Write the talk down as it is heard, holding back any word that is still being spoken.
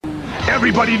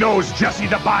Everybody knows Jesse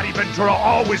the Body Ventura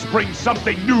always brings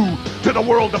something new to the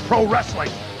world of pro wrestling.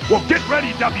 Well, get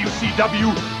ready,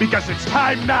 WCW, because it's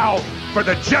time now for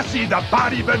the Jesse the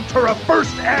Body Ventura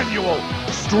first annual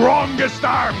Strongest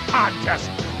Arm Contest.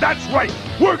 That's right,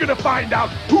 we're gonna find out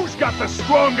who's got the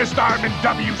strongest arm in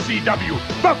WCW,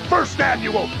 the first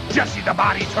annual Jesse the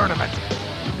Body Tournament.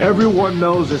 Everyone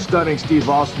knows that Stunning Steve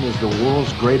Austin is the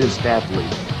world's greatest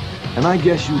athlete. And I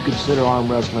guess you would consider arm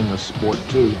wrestling a sport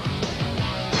too.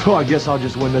 So I guess I'll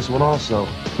just win this one also.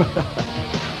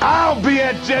 I'll be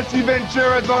at Jesse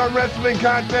Ventura's arm wrestling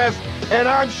contest, and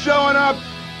I'm showing up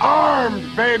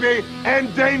armed, baby,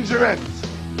 and dangerous.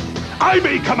 I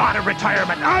may come out of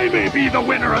retirement. I may be the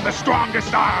winner of the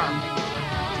strongest arm.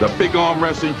 The big arm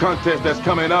wrestling contest that's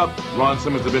coming up, Ron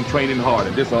Simmons has been training hard,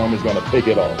 and this arm is going to take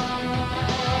it off.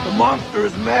 The monster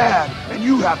is mad, and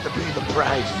you have to pay the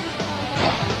price.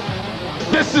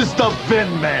 This is the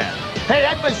Vin Man. Hey,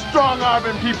 I've been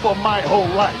strong-arming people my whole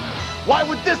life. Why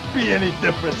would this be any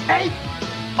different, eh?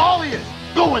 All he is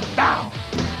going down.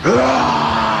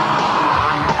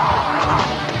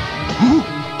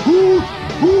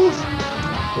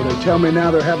 Well, they tell me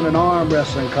now they're having an arm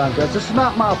wrestling contest. This is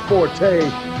not my forte.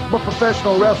 I'm a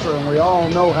professional wrestler, and we all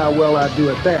know how well I do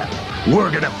at that.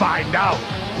 We're gonna find out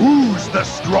who's the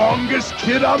strongest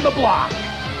kid on the block.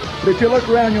 But if you look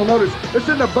around, you'll notice there's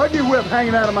a buggy whip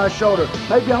hanging out of my shoulder.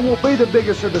 Maybe I won't be the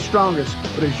biggest or the strongest,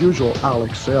 but as usual, I'll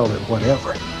excel at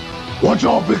whatever. Watch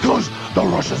out, because the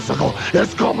Russian sickle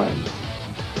is coming.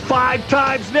 5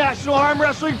 times national arm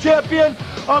wrestling champion?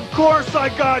 Of course I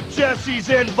got Jesse's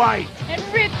invite. And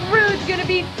Rick Rude's gonna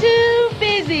be too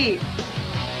busy.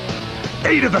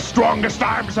 8 of the strongest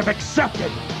arms have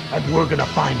accepted, and we're gonna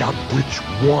find out which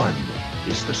one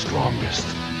is the strongest.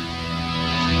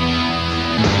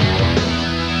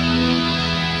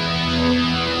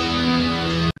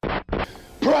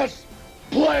 Press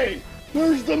play.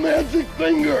 Where's the magic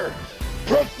finger?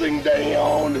 Pressing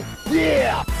down.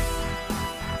 Yeah.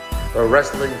 The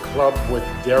Wrestling Club with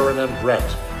Darren and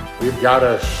Brett. We've got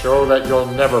a show that you'll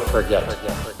never forget.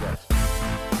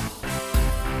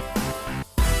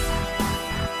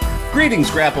 Greetings,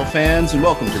 Grapple fans, and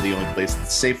welcome to the only place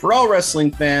that's safe for all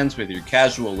wrestling fans, whether you're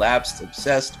casual, lapsed,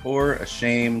 obsessed, or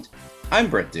ashamed. I'm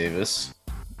Brett Davis,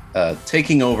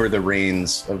 taking over the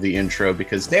reins of the intro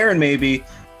because Darren Maybe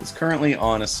is currently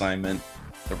on assignment.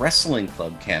 The Wrestling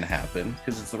Club can't happen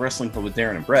because it's the Wrestling Club with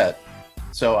Darren and Brett.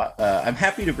 So I'm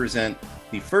happy to present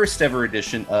the first ever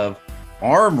edition of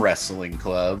Arm Wrestling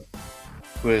Club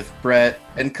with Brett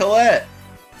and Colette.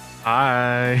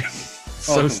 Hi.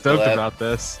 So Welcome, stoked Colette. about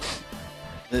this.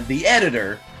 The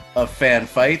editor of Fan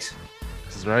Fight.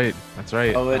 This is right. That's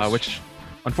right. Which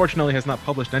unfortunately has not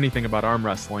published anything about arm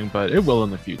wrestling, but it will in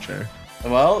the future.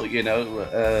 Well, you know,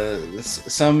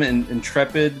 some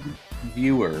intrepid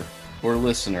viewer or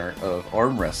listener of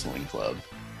Arm Wrestling Club,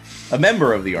 a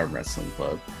member of the Arm Wrestling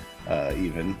Club,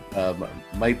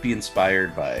 might be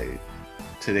inspired by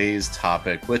today's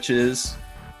topic, which is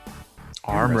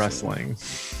arm wrestling.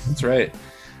 That's right.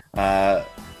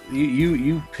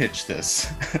 You pitched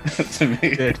this to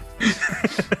me.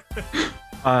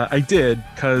 I did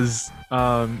because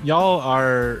y'all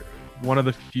are one of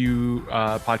the few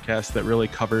podcasts that really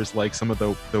covers like some of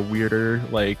the weirder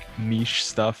like niche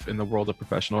stuff in the world of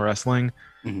professional wrestling.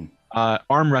 Mm-hmm.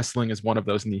 Arm wrestling is one of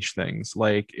those niche things.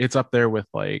 Like it's up there with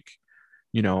like,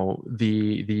 you know,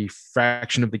 the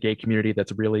fraction of the gay community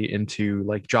that's really into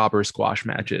like jobber squash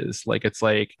matches. Like it's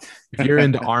like if you're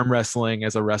into arm wrestling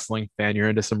as a wrestling fan, you're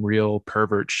into some real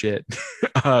pervert shit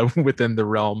within the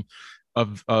realm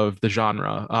of the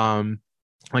genre.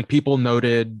 Like people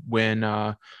noted when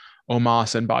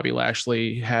Omos and Bobby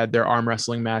Lashley had their arm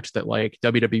wrestling match that like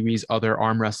WWE's other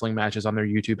arm wrestling matches on their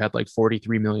YouTube had like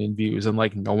 43 million views, and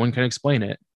like no one can explain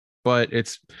it, but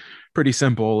it's pretty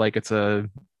simple. Like it's a,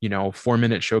 you know,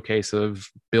 4-minute showcase of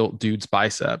built dudes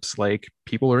biceps. Like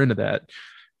people are into that.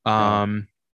 And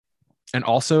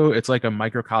also it's like a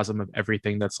microcosm of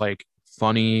everything that's like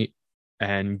funny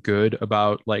and good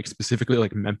about like specifically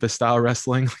like Memphis style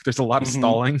wrestling. Like there's a lot of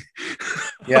stalling.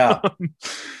 Yeah.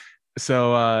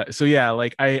 So yeah,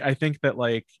 like I think that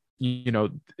like, you know,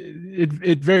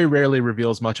 it very rarely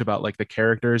reveals much about like the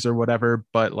characters or whatever,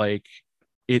 but like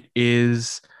it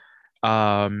is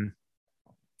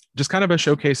just kind of a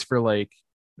showcase for like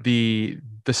the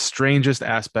strangest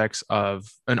aspects of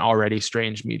an already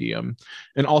strange medium.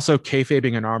 And also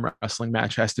kayfabing an arm wrestling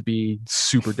match has to be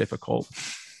super difficult.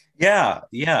 Yeah,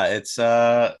 it's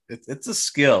a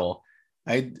skill.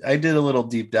 I did a little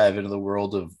deep dive into the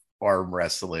world of arm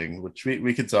wrestling, which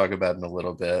we could talk about in a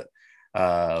little bit.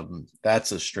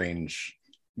 That's a strange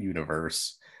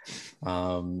universe.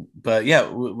 But yeah,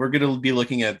 we're going to be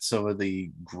looking at some of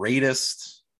the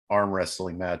greatest arm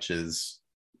wrestling matches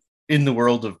in the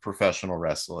world of professional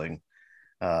wrestling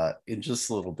in just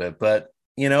a little bit. But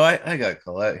I got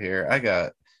Colette here. I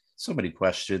got so many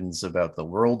questions about the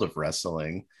world of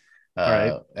wrestling, All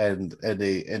right. and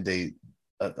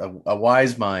a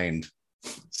wise mind.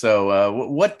 So,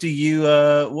 what do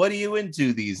you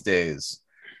into these days?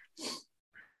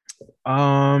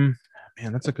 Man,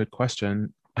 that's a good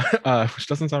question. Which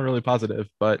doesn't sound really positive,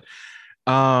 but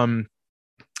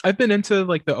I've been into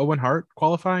like the Owen Hart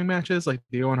qualifying matches, like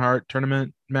the Owen Hart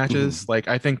tournament matches. Like,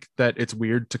 I think that it's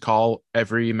weird to call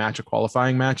every match a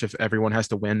qualifying match if everyone has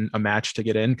to win a match to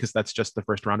get in, because that's just the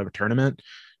first round of a tournament.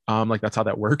 Like, that's how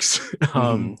that works.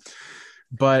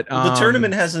 But the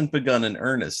tournament hasn't begun in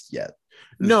earnest yet.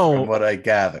 No, from what I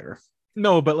gather.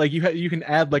 No, but like you can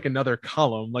add like another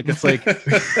column. Like, it's like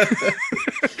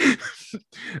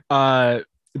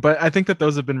but I think that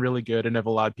those have been really good and have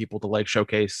allowed people to like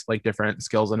showcase like different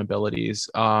skills and abilities.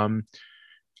 I,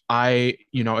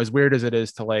 as weird as it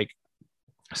is to like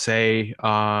say,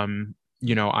 I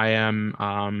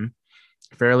am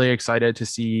fairly excited to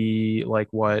see like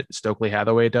what Stokely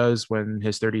Hathaway does when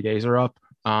his 30 days are up.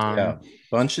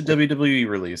 Bunch of WWE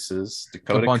releases,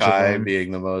 Dakota Kai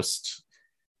being the most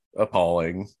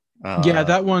appalling.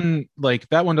 That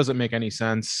one doesn't make any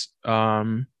sense.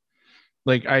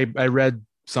 Like I read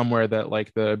somewhere that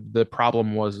like the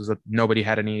problem was that nobody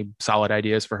had any solid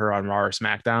ideas for her on Raw or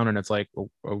SmackDown, and it's like,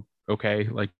 okay,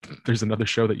 like there's another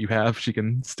show that you have. She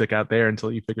can stick out there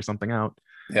until you figure something out.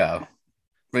 Yeah,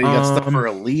 but you got stuff for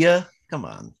Aaliyah. Come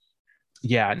on.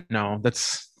 Yeah, no,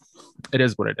 it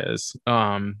is what it is.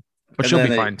 But she'll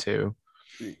be fine too.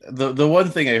 The one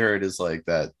thing I heard is like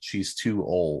that she's too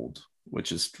old,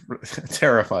 which is a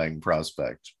terrifying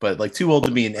prospect, but like too old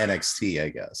to be in NXT, I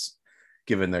guess,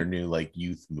 given their new like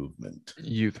youth movement.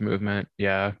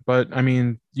 Yeah, but I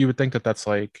mean, you would think that that's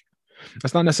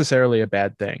not necessarily a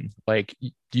bad thing. Like,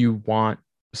 you want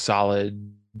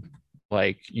solid,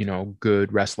 like,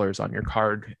 good wrestlers on your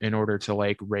card in order to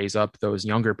like raise up those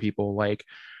younger people. Like,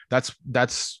 that's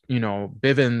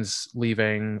Bivens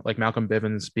leaving, like Malcolm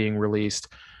Bivens being released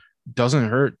doesn't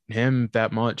hurt him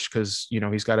that much, because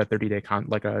he's got a 30-day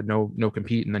no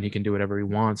compete, and then he can do whatever he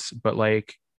wants. But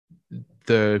like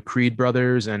the Creed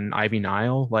brothers and Ivy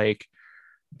Nile, like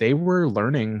they were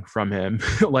learning from him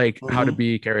like how to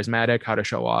be charismatic, how to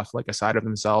show off like a side of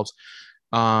themselves.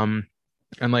 And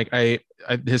like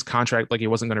his contract, like he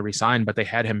wasn't going to resign, but they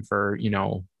had him for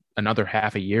another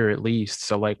half a year at least,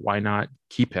 so like why not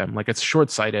keep him? Like, it's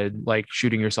short-sighted, like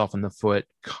shooting yourself in the foot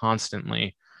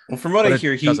constantly. Well, from what I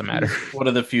hear, he doesn't matter. One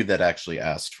of the few that actually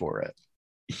asked for it.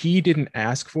 He didn't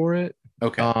ask for it.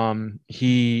 Okay.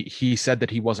 He said that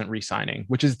he wasn't re-signing,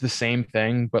 which is the same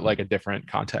thing but like a different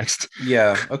context.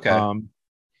 Yeah. Okay.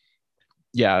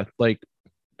 Yeah, like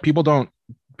people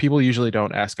usually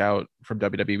don't ask out from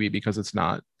WWE because it's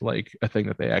not like a thing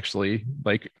that they actually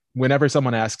like. Whenever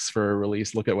someone asks for a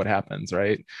release, look at what happens,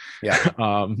 right? Yeah.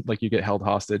 Like, you get held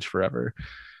hostage forever.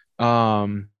 So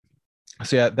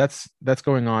yeah, that's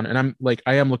going on, and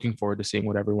I am looking forward to seeing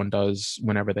what everyone does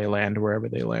whenever they land, wherever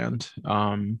they land.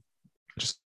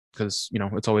 Just because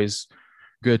it's always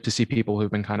good to see people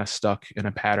who've been kind of stuck in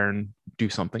a pattern do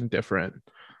something different.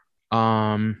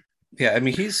 Yeah, I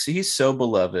mean, he's so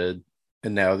beloved,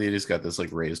 and now that he's got this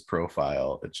like raised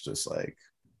profile, it's just like,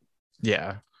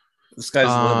 yeah, this guy's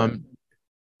living.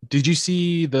 Did you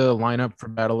see the lineup for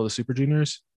Battle of the Super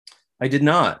Juniors? I did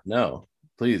not. No,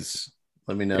 please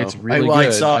let me know. It's really good. I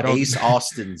saw Ace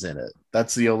Austin's in it.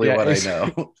 That's the only one I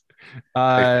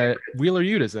know. Wheeler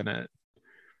Yuta's in it.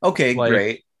 Okay,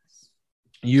 great.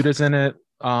 Yuta's in it.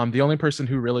 The only person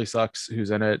who really sucks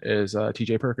who's in it is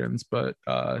TJ Perkins, but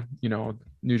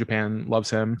New Japan loves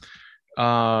him.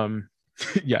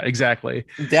 Yeah, exactly.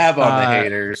 Dab on the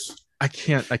haters. I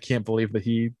can't believe that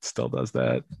he still does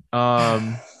that.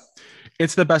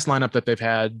 It's the best lineup that they've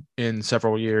had in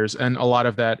several years, and a lot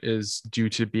of that is due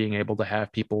to being able to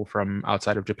have people from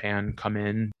outside of Japan come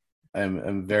in.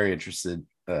 I'm very interested.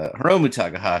 Hiromu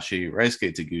Takahashi,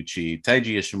 Ryusuke Taguchi,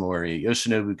 Taiji Ishimori,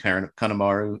 Yoshinobu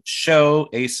Kanemaru, Sho,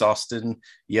 Ace Austin,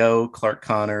 Clark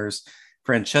Connors,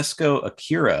 Francesco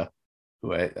Akira,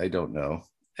 who I don't know.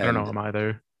 I don't know him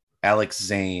either. Alex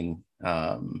Zane.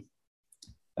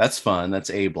 That's fun. That's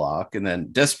A Block. And then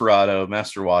Desperado,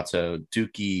 Master Wato,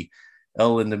 Dookie,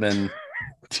 El Lindemann.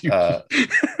 Did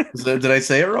I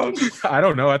say it wrong? I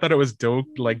don't know. I thought it was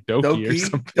Doki or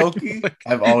something. Doki?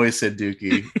 I've always said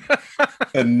Dookie.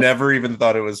 I never even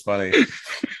thought it was funny.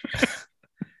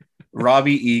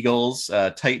 Robbie Eagles,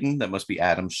 Titan, that must be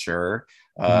Adam Scher.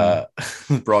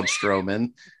 Braun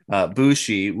Strowman,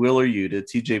 Bushi, Wheeler Yuta,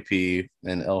 TJP,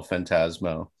 and El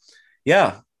Fantasmo.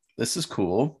 Yeah, this is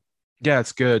cool. Yeah,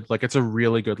 it's good. Like it's a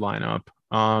really good lineup.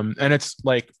 And it's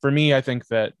like for me, I think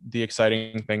that the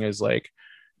exciting thing is like,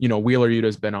 Wheeler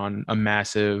Yuta's been on a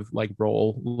massive like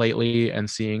role lately, and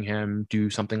seeing him do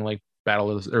something like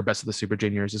Best of the Super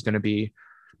Juniors is going to be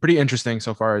pretty interesting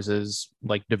so far as his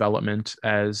like development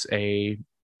as a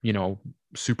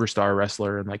superstar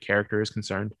wrestler and like character is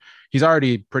concerned. He's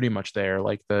already pretty much there.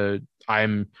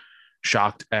 I'm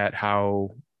shocked at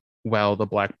how well the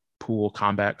Blackpool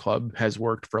Combat Club has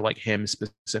worked for like him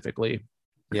specifically.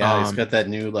 Yeah, he's got that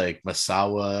new like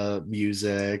Masawa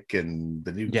music and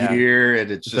the new gear,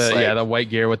 and it's just the white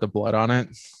gear with the blood on it.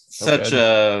 Such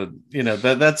a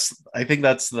that's I think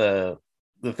that's the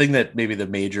thing that maybe the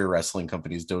major wrestling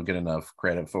companies don't get enough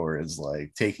credit for, is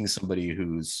like taking somebody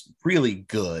who's really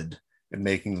good and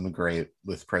making them great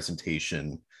with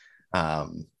presentation.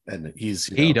 And he's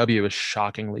AEW is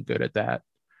shockingly good at that.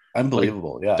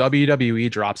 Unbelievable. Like, yeah. WWE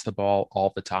drops the ball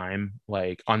all the time,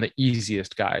 like on the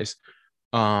easiest guys.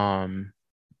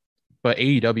 But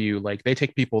AEW, like they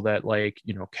take people that like,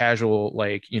 casual,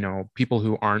 like, people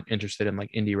who aren't interested in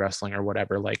like indie wrestling or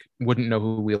whatever, like wouldn't know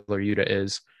who Wheeler Yuta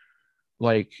is.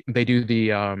 Like they do the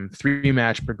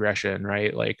 3-match progression,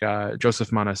 right? Like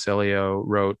Joseph Monticello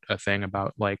wrote a thing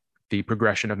about like the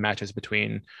progression of matches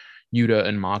between Yuta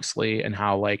and Moxley, and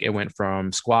how like it went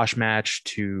from squash match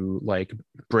to like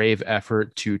brave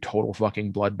effort to total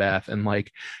fucking bloodbath. And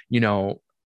like,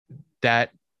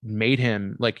 that made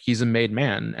him like, he's a made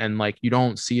man. And like, you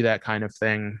don't see that kind of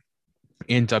thing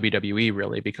in WWE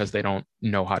really, because they don't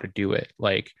know how to do it.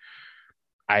 Like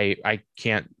I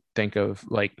can't think of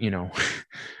like,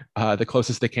 the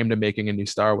closest they came to making a new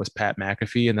star was Pat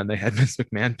McAfee, and then they had Vince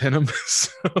McMahon pin him.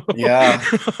 So, yeah.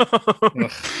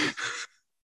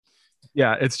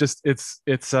 Yeah, it's just it's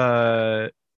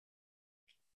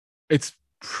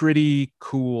pretty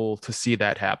cool to see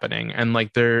that happening. And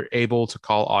like they're able to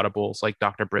call audibles. Like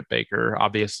Dr. Britt Baker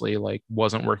obviously like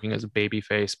wasn't working as a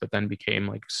babyface, but then became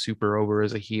like super over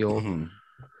as a heel.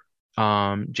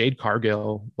 Jade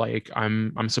Cargill, like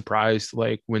I'm surprised,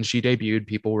 like when she debuted,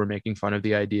 people were making fun of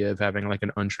the idea of having like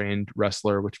an untrained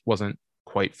wrestler, which wasn't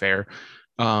quite fair,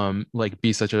 like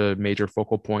be such a major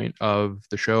focal point of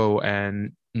the show,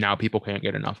 and now people can't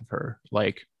get enough of her.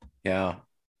 Like, yeah,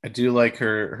 I do like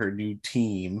her new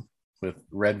team with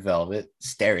Red Velvet,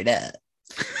 Stare It Up,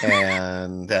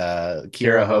 and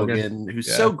Kiera Hogan,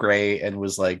 who's so great and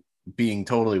was like being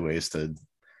totally wasted,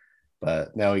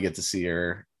 but now we get to see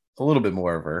her a little bit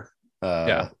more of her.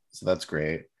 So that's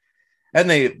great. And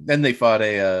they fought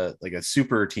a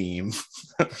super team.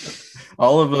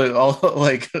 all of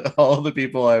the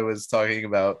people I was talking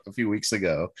about a few weeks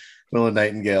ago, Willow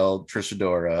Nightingale, Trish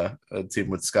Adora, a team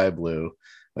with Sky Blue,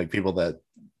 like people that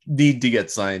need to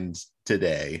get signed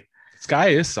today. Sky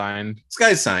is signed.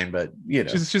 Sky's signed, but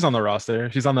she's on the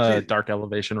roster. She's on the Dark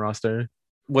Elevation roster,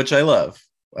 which I love.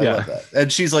 I love that.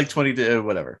 And she's like 22,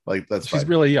 whatever. Like that's she's fine.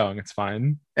 really young. It's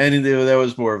fine. And that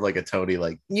was more of like a Tony,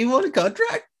 like, you want a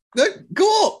contract? Good,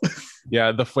 cool.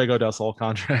 Yeah, the Fuego del Sol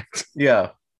contract. Yeah.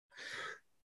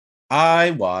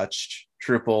 I watched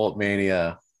Triple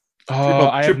Mania.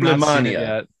 I have not seen it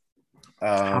yet.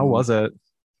 How was it?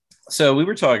 So we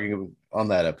were talking on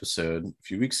that episode a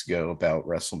few weeks ago about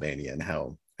WrestleMania and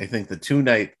how I think the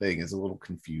 2-night thing is a little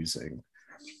confusing.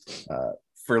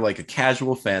 For like a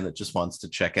casual fan that just wants to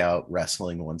check out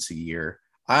wrestling once a year.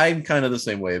 I'm kind of the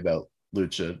same way about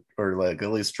Lucha, or like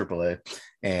at least AAA.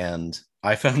 And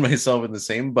I found myself in the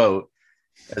same boat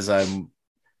as I'm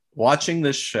watching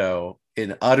this show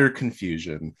in utter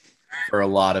confusion for a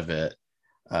lot of it.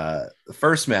 The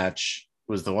first match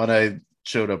was the one I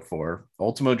showed up for,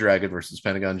 Ultimo Dragon versus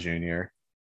Pentagon Jr.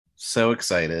 So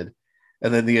excited.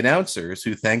 And then the announcers,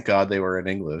 who thank God they were in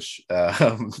English,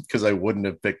 because I wouldn't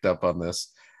have picked up on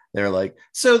this. They're like,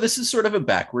 so this is sort of a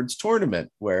backwards tournament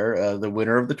where the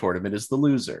winner of the tournament is the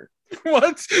loser.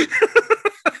 What?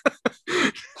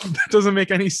 That doesn't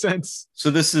make any sense.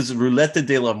 So this is Roulette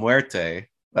de la Muerte.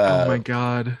 Oh my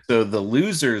God. So the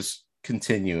losers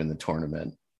continue in the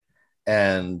tournament.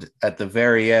 And at the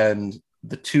very end,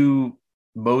 the two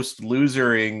most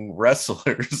losering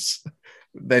wrestlers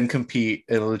then compete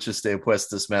in a Luchas de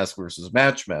Apuestas mask versus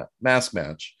mask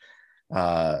match.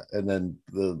 And then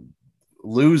the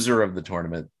loser of the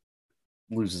tournament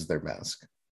loses their mask.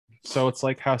 So it's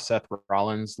like how Seth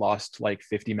Rollins lost like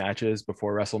 50 matches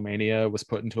before WrestleMania, was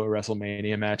put into a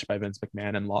WrestleMania match by Vince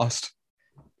McMahon and lost.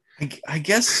 I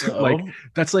guess so. Like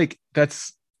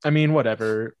that's I mean,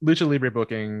 whatever. Lucha Libre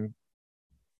booking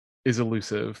is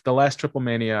elusive. The last Triple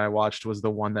Mania I watched was the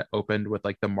one that opened with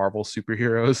like the Marvel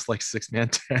superheroes, like 6-man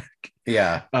tag.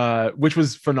 Yeah. Which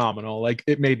was phenomenal. Like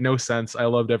it made no sense. I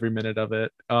loved every minute of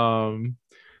it.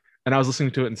 And I was listening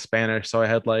to it in Spanish, so I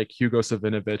had like Hugo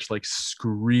Savinovich like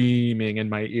screaming in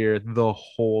my ear the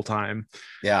whole time.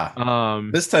 Yeah.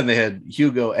 This time they had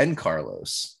Hugo and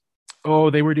Carlos. Oh,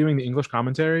 they were doing the English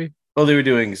commentary? Oh, they were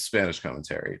doing Spanish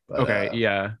commentary. But, okay,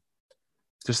 yeah.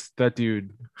 Just that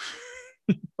dude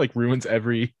like ruins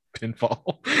every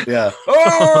pinfall. Yeah.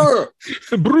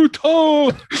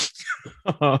 Bruto.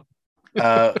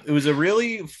 It was a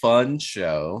really fun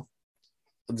show,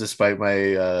 despite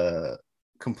my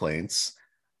complaints.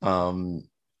 Again,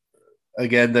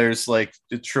 there's like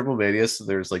Triple Mania, so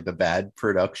there's like the bad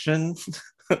production.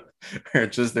 Or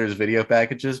just there's video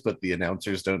packages, but the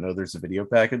announcers don't know there's a video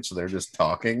package, so they're just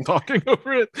talking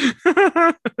over it.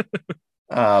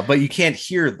 But you can't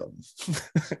hear them.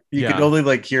 You can only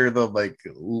like hear them like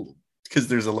because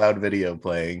there's a loud video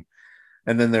playing,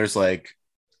 and then there's like,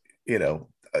 you know,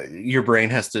 your brain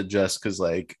has to adjust because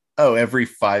like, oh, every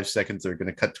 5 seconds they're going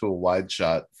to cut to a wide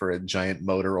shot for a giant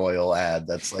motor oil ad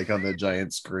that's like on the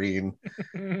giant screen.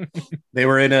 They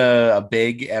were in a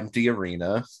big empty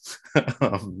arena.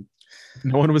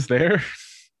 No one was there.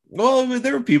 Well,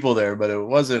 there were people there, but it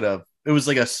wasn't it was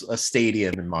like a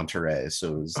stadium in Monterrey,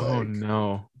 so it was like, oh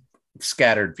no,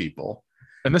 scattered people.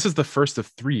 And this is the first of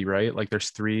 3, right? Like there's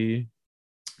 3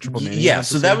 Triple Mania. Yeah,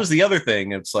 so that was the other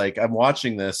thing. It's like I'm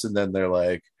watching this, and then they're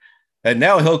like, and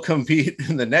now he'll compete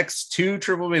in the next 2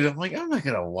 Triple Mania. I'm like, I'm not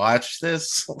gonna watch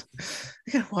this.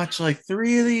 I gotta watch like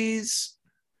 3 of these.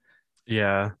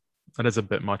 Yeah, that is a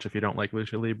bit much if you don't like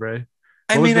Lucha Libre.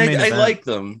 I mean, I like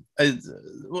them.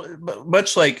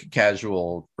 Much like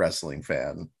casual wrestling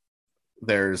fan,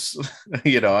 there's,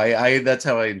 you know, I that's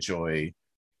how I enjoy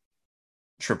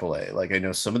AAA. Like I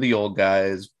know some of the old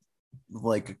guys,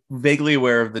 like vaguely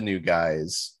aware of the new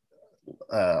guys,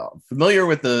 familiar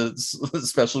with the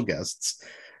special guests,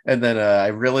 and then I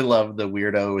really love the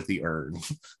weirdo with the urn.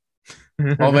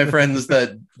 All my friends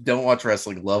that don't watch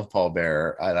wrestling love Paul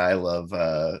Bearer, and I love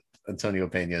Antonio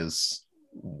Pena's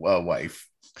wife.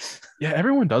 Yeah,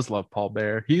 everyone does love Paul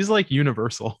Bearer. He's like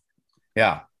universal.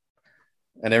 Yeah,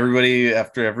 and everybody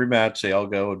after every match, they all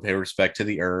go and pay respect to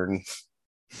the urn.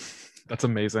 That's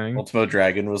amazing. Ultimo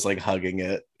Dragon was like hugging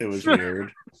it. It was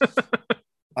weird.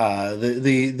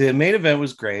 The main event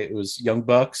was great. It was Young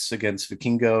Bucks against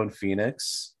Vikingo and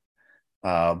Phoenix.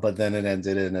 But then it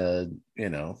ended in a, you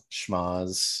know,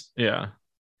 schmaz. Yeah.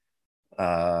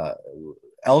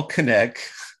 El Canek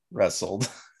wrestled.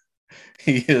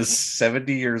 He is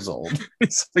 70 years old.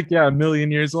 He's like, yeah, 1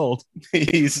 million years old.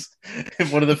 He's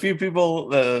one of the few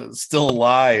people still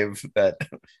alive that,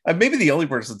 maybe the only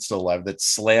person still alive that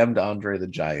slammed Andre the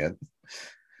Giant.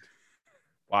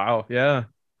 Wow, yeah.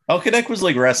 El Canek was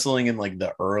like wrestling in like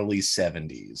the early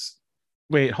 70s.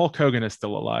 Wait, Hulk Hogan is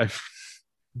still alive.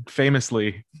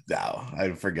 Famously. No,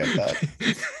 I forget that.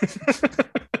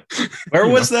 Where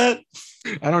was that?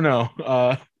 I don't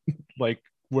know. Like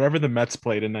wherever the Mets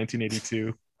played in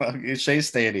 1982. Shea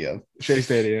Stadium.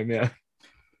 Yeah.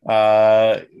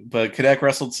 But Canek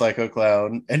wrestled Psycho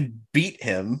Clown and beat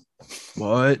him.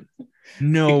 What?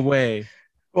 No way.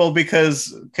 Well,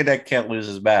 because Canek can't lose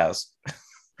his mask.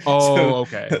 Oh, so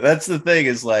okay. That's the thing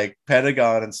is like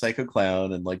Pentagon and Psycho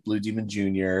Clown and like Blue Demon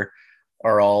Jr.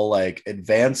 are all like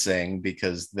advancing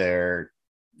because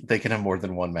they can have more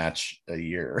than one match a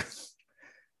year.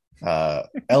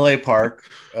 LA Park,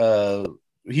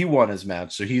 he won his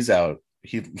match, so he's out.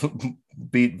 He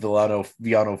beat Villano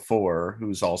 4,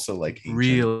 who's also like ancient.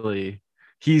 Really?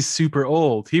 He's super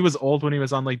old. He was old when he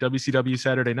was on like WCW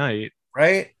Saturday Night,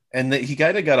 right? And he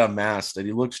kind of got unmasked, and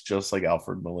he looks just like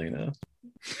Alfred Molina.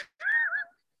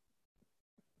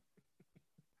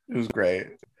 It was great.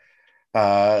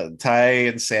 Ty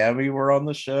and Sammy were on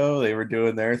the show. They were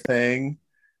doing their thing.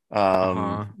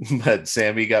 But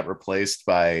Sammy got replaced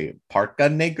by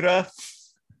Parca Negra,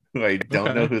 who I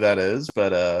don't know who that is,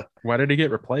 but why did he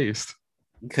get replaced?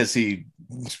 Because he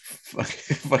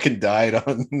fucking died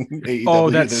on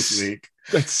AEW this week.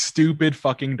 That stupid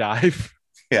fucking dive.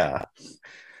 Yeah.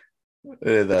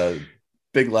 The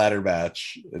big ladder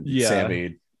match. Yeah.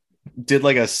 Sammy did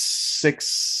like a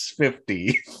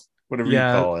 650, whatever you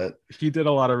call it. He did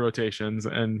a lot of rotations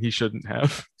and he shouldn't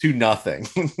have. To nothing.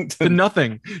 To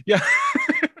nothing. Yeah.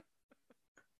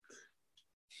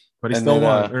 But he still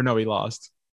won. Or no, he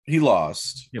lost. He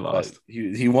lost.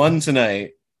 He won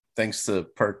tonight thanks to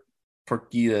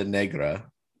Parca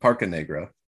Negra.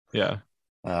 Yeah.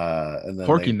 And then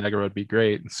Porky Negra would be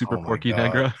great. Super Porky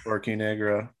Negra. Porky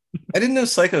Negra. I didn't know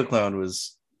Psycho Clown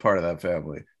was part of that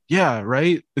family. Yeah,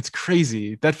 right. It's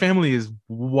crazy. That family is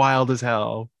wild as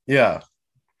hell. Yeah.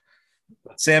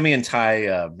 Sammy and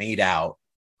Ty made out,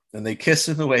 and they kissed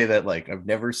in the way that like I've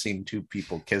never seen two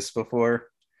people kiss before.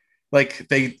 Like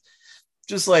they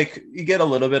just like you get a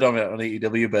little bit on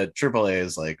AEW, but AAA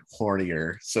is like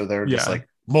hornier, so they're just like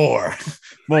more,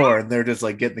 more, and they're just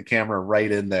like getting the camera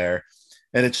right in there,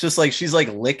 and it's just like she's like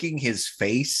licking his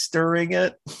face during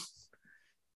it.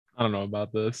 I don't know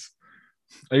about this.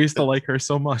 I used to like her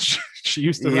so much. She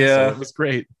used to wrestle. Yeah. It was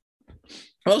great.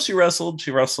 Well, she wrestled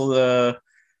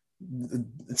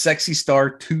Sexy Star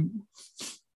 2.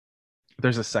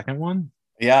 There's a second one?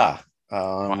 Yeah.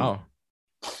 Wow.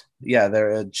 Yeah,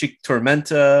 they're Chic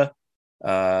Tormenta.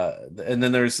 And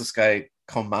then there's this guy,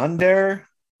 Commander.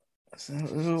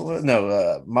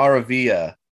 No,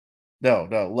 Maravilla. No,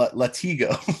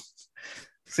 Latigo.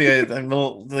 See, I'm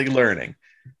like learning.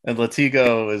 And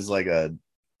Latigo is like a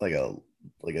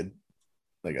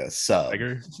sub.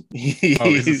 He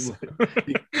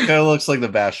kind of looks like the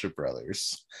Basham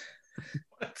Brothers.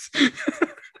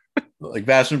 Like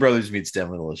Basham Brothers meets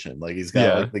Demolition. Like he's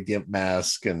got like the gimp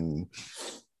mask and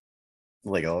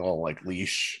like a little like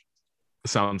leash.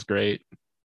 Sounds great.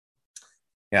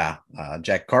 Yeah,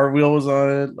 Jack Cartwheel was on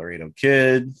it. Laredo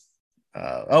Kid.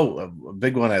 A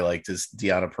big one I liked is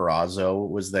Deonna Purrazzo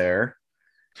was there.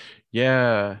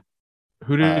 Yeah.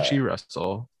 Who did she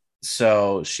wrestle?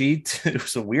 So it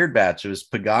was a weird batch. It was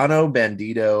Pagano,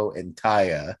 Bandito, and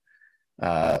Taya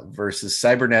versus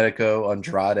Cybernetico,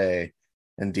 Andrade,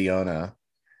 and Deonna.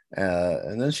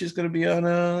 And then she's going to be on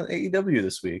AEW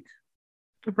this week.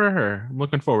 Good for her. I'm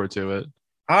looking forward to it.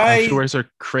 She wears her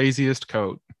craziest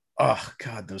coat. Oh,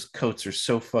 God, those coats are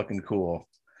so fucking cool.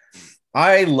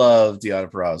 I love Deonna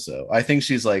Purrazzo. I think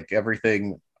she's like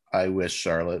everything I wish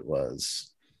Charlotte was.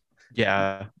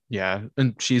 Yeah.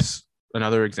 And she's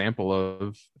another example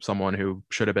of someone who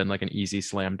should have been like an easy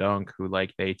slam dunk who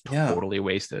like they totally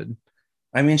wasted.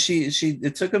 I mean,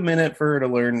 it took a minute for her to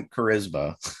learn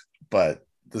charisma, but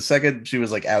the second she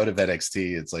was like out of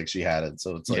NXT, it's like she had it.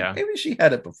 So it's like maybe she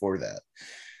had it before that.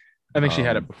 I think she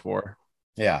had it before.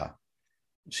 Yeah.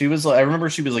 She was I remember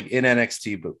she was like in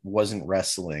NXT but wasn't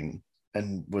wrestling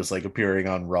and was like appearing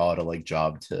on Raw to like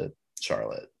job to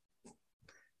Charlotte.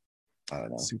 I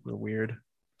don't know. Super weird.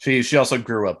 She also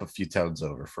grew up a few towns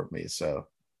over from me, so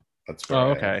that's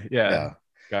okay. Yeah.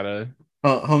 Got a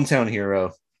hometown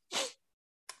hero.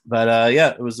 But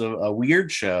it was a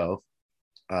weird show.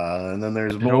 And then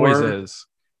there's more. It always is.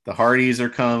 The Hardys are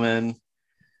coming.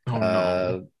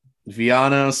 No.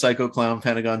 Viano, Psycho Clown,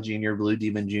 Pentagon Jr., Blue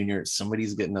Demon Jr.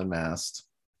 Somebody's getting unmasked.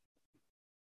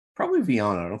 Probably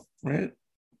Viano, right?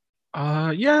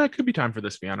 Yeah, it could be time for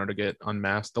this Viano to get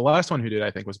unmasked. The last one who did, I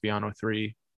think, was Viano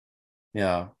 3.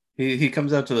 Yeah, he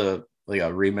comes out to the like a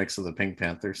remix of the Pink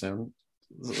Panther song.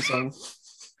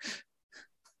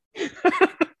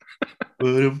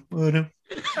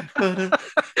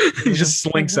 He just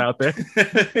slinks out there.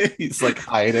 He's like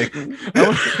hiding,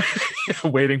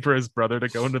 waiting for his brother to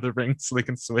go into the ring so they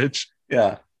can switch.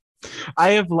 Yeah. I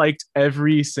have liked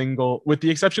every single, with the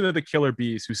exception of the Killer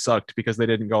Bees who sucked because they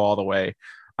didn't go all the way.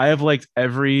 I have liked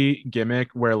every gimmick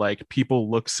where like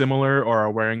people look similar or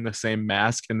are wearing the same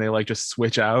mask and they like just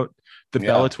switch out. The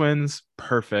Bella Twins,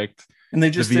 perfect. And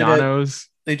they just the Vianos.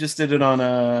 They just did it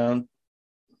on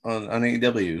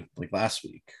AEW like last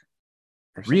week.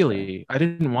 Really? I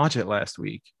didn't watch it last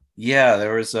week. Yeah,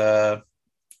 there was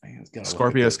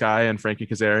Scorpio Sky and Frankie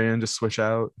Kazarian just switch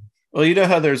out. Well, you know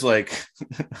how there's like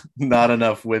not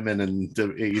enough women in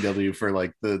AEW for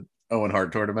like the Owen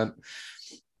Hart tournament.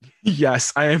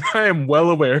 Yes, I am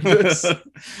well aware of this.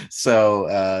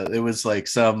 So it was like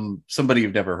somebody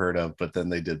you've never heard of, but then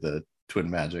they did the Twin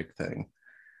Magic thing.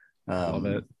 Love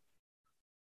it.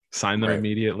 Sign them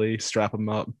immediately. Strap them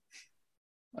up.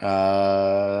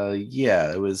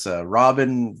 Yeah, it was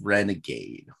Robin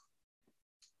Renegade.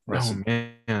 Oh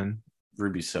man,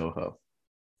 Ruby Soho.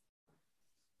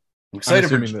 I'm excited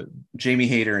for Jamie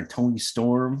Hayter and Tony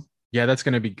Storm. Yeah, that's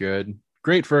going to be good.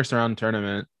 Great first round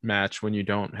tournament match when you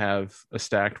don't have a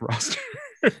stacked roster.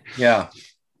 Yeah.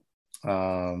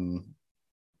 Yeah.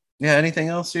 Anything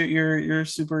else you're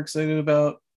super excited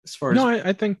about as far as? No,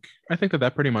 I think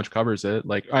that pretty much covers it.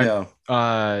 Like,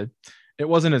 it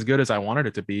wasn't as good as I wanted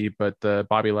it to be, but the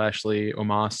Bobby Lashley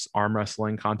Omos arm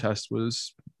wrestling contest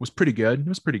was pretty good. It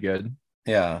was pretty good.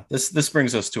 Yeah. This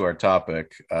brings us to our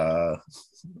topic.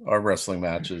 Our wrestling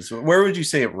matches. Where would you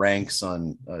say it ranks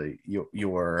on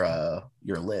your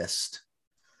list?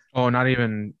 Oh, not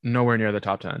even nowhere near the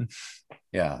top 10.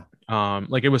 Yeah.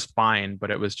 Like it was fine, but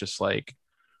it was just like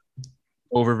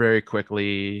over very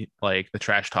quickly. Like the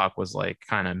trash talk was like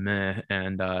kind of meh.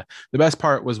 And the best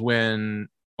part was when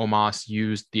Omos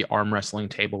used the arm wrestling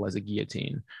table as a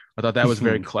guillotine. I thought that was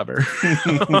very clever.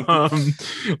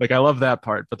 Like I love that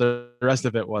part, but the rest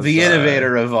of it was the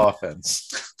innovator of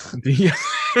offense.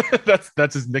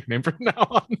 That's his nickname from now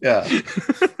on. Yeah.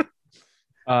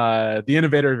 The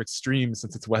innovator of extreme,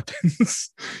 since it's weapons.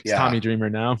 It's Tommy Dreamer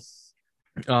now.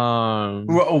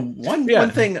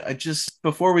 One thing, just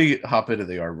before we hop into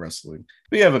the arm wrestling,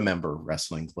 we have a member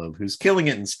wrestling club who's killing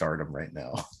it in Stardom right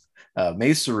now.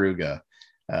 May Saruga,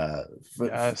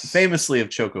 famously of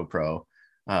Choco Pro,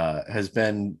 has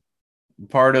been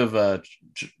part of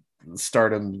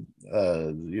Stardom.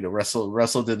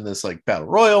 Wrestled in this like battle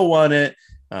royal, won it.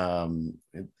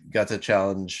 Got to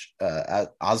challenge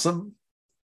Azam.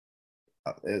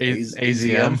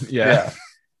 AZM. Yeah.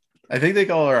 I think they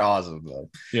call her Awesome though.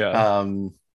 Yeah.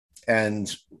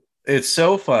 And it's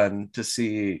so fun to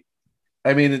see.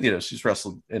 I mean, she's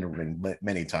wrestled in a ring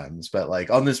many times, but like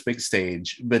on this big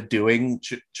stage, but doing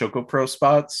Choco Pro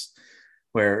spots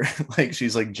where like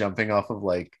she's like jumping off of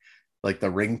like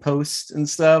the ring post and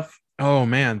stuff. Oh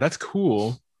man, that's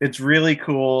cool. It's really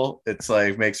cool. It's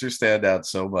like makes her stand out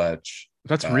so much.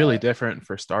 That's really different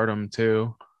for Stardom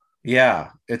too. Yeah,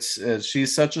 it's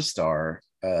she's such a star.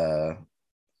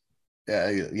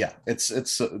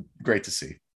 It's great to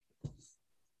see.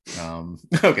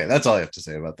 Okay, that's all I have to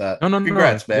say about that. No,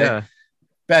 congrats, Bay. Yeah.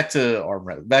 Back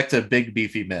to big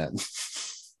beefy men.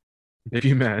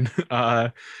 Beefy men.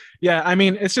 Yeah, I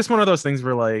mean, it's just one of those things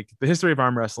where like the history of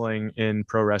arm wrestling in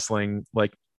pro wrestling,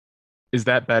 like, is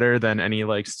that better than any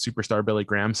like superstar Billy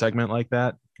Graham segment like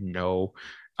that? No.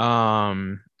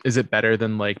 Is it better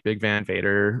than like Big Van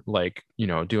Vader, like,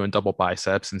 doing double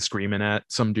biceps and screaming at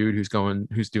some dude who's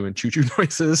doing choo-choo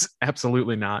noises?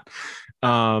 Absolutely not.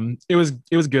 It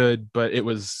was good, but it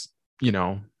was,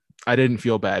 I didn't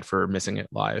feel bad for missing it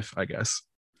live, I guess.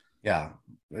 Yeah.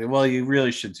 Well, you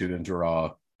really should tune into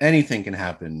Raw. Anything can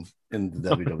happen in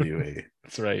the WWE.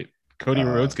 That's right. Cody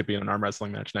Rhodes could be in an arm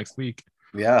wrestling match next week.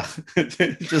 Yeah.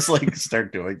 Just like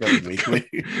start doing that weekly.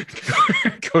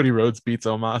 Cody Rhodes beats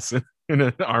Omos in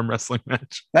an arm wrestling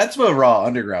match. That's what Raw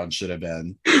Underground should have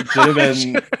been. Should have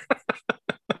been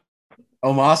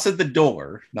Omos at the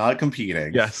door, not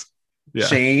competing. Yes. Yeah.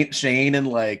 Shane and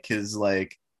like his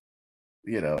like,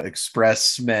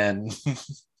 express men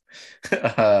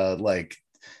like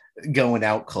going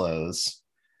out clothes.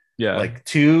 Yeah. Like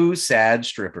two sad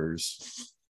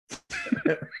strippers.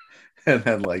 And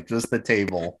then like just the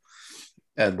table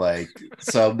and like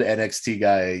some NXT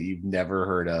guy you've never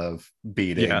heard of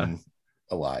beating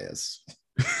Elias.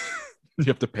 You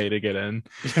have to pay to get in.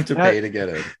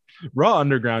 Raw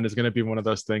Underground is going to be one of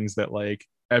those things that like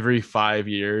every 5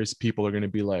 years people are going to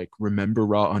be like, remember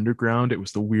Raw Underground? It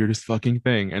was the weirdest fucking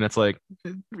thing. And it's like,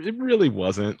 it really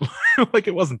wasn't. Like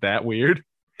it wasn't that weird.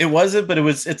 It wasn't, but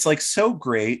it's like so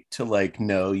great to like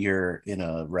know you're in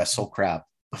a wrestle crap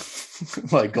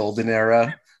like golden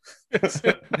era.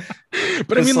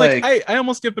 But I mean, like I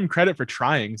almost give them credit for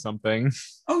trying something.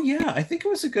 Oh yeah, I think it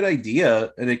was a good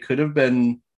idea, and it could have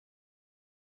been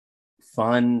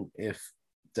fun if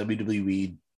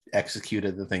WWE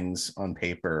executed the things on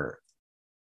paper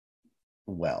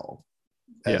well.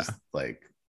 Like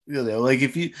like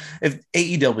if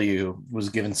AEW was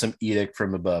given some edict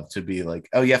from above to be like,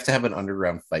 oh, you have to have an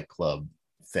underground fight club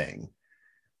thing.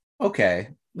 Okay,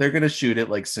 they're gonna shoot it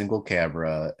like single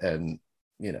camera and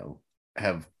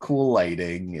have cool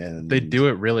lighting, and they do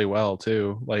it really well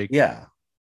too. Like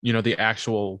the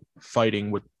actual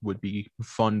fighting would be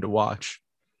fun to watch.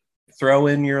 Throw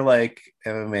in your like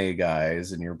MMA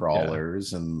guys and your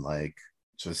brawlers and like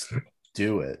just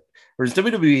do it. Whereas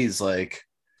WWE's like,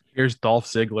 here's Dolph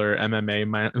Ziggler,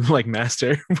 MMA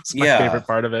master. Was my favorite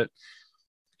part of it.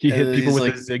 He hit people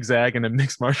with a zigzag in a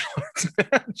mixed martial arts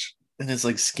match. And it's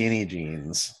like skinny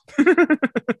jeans.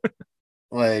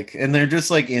 Like, and they're just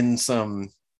like in some,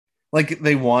 like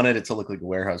they wanted it to look like a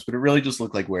warehouse, but it really just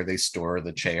looked like where they store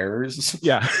the chairs.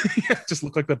 Yeah. Just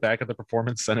looked like the back of the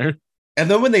performance center.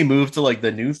 And then when they moved to like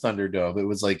the new Thunderdome, it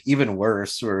was like even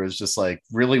worse, where it was just like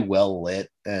really well lit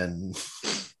and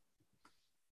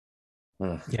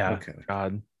okay.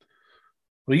 God.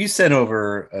 Well, you sent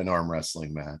over an arm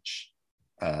wrestling match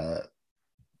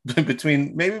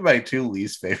between maybe my two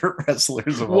least favorite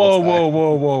wrestlers of all time.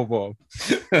 Whoa.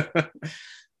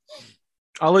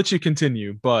 I'll let you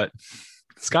continue, but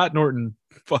Scott Norton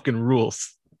fucking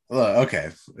rules. Okay.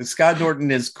 Scott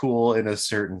Norton is cool in a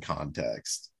certain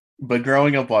context, but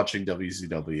growing up watching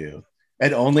WCW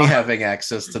and only having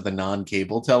access to the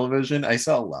non-cable television, I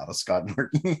saw a lot of Scott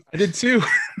Norton. I did too.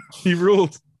 He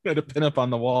ruled. Had a pin up on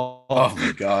the wall. Oh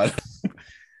my god.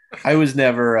 I was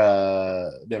never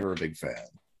a big fan.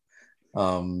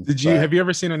 Have you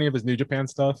ever seen any of his New Japan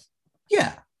stuff?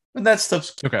 Yeah, and that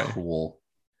stuff's cool,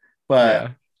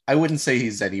 but I wouldn't say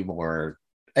he's any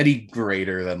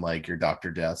greater than like your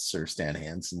Dr. Deaths or Stan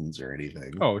Hansen's or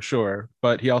anything. Oh, sure,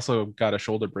 but he also got a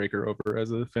shoulder breaker over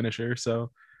as a finisher,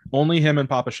 so only him and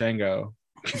Papa Shango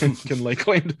can lay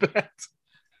claim to that.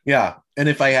 Yeah, and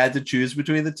if I had to choose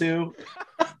between the two,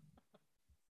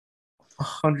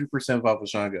 100% Papa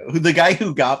Shango, the guy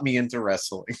who got me into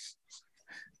wrestling.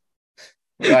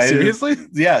 Seriously?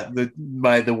 Yeah.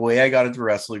 The way I got into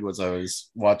wrestling was I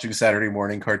was watching Saturday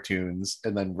morning cartoons,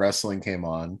 and then wrestling came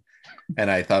on, and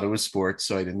I thought it was sports,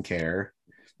 so I didn't care.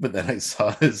 But then I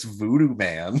saw this voodoo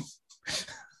man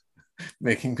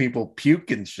making people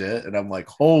puke and shit, and I'm like,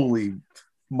 holy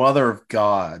mother of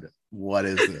God, what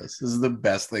is this? This is the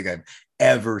best thing I've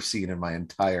ever seen in my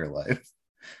entire life.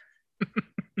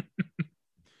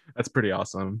 That's pretty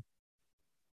awesome.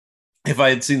 If I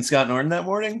had seen Scott Norton that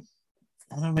morning,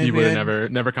 maybe you would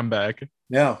have never come back.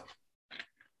 Yeah.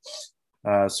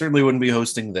 Certainly wouldn't be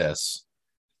hosting this.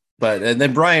 And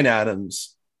then Brian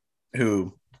Adams,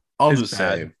 who I'll just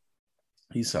say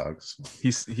he sucks.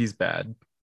 He's bad.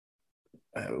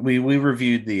 We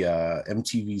reviewed the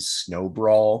MTV Snow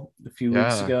Brawl a few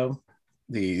weeks ago,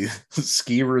 the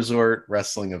ski resort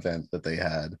wrestling event that they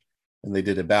had, and they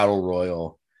did a battle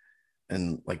royal,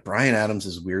 and like Brian Adams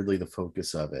is weirdly the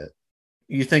focus of it.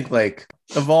 You think like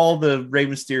of all the Rey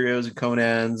Mysterios and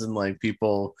Conans and like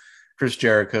people, Chris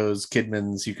Jericho's,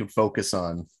 Kidmans you could focus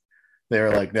on,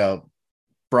 they're like, no,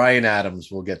 Brian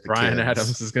Adams will get the Brian kids.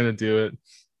 Adams is gonna do it,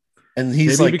 and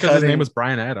he's maybe like because his name was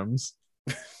Brian Adams.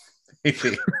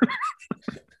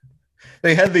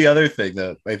 They had the other thing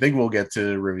that I think we'll get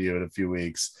to review in a few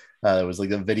weeks. It was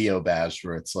like a video bash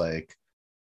where it's like,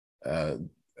 I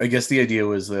guess the idea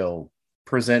was they'll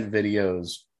present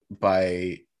videos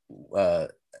by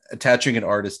attaching an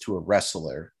artist to a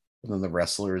wrestler, and then the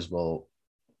wrestlers will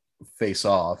face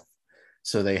off.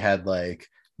 So they had like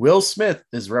Will Smith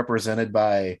is represented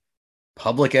by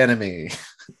Public Enemy,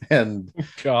 and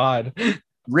God,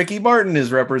 Ricky Martin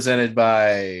is represented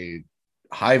by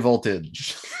High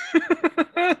Voltage.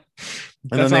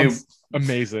 And that then sounds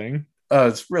amazing. Oh,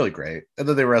 it's really great. And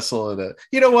then they wrestle in it.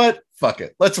 You know what? Fuck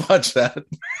it. Let's watch that.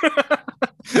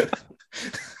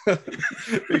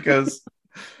 Because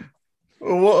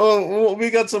we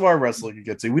got some arm wrestling to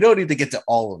get to. We don't need to get to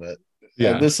all of it.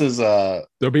 Yeah. And this is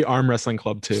there'll be Arm Wrestling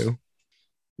Club too.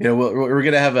 You know, we're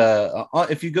gonna have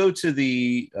if you go to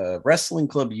the Wrestling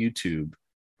Club YouTube,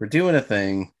 we're doing a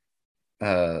thing.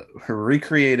 We're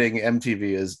recreating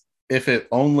MTV as if it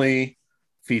only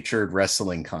featured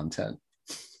wrestling content.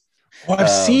 Oh, I've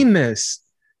seen this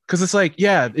because it's like,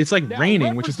 it's like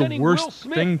raining, which is the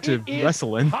worst thing to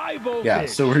wrestle in. Yeah,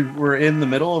 so we're in the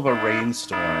middle of a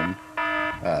rainstorm.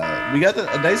 We got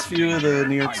a nice view of the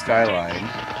New York skyline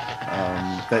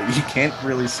that you can't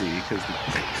really see because the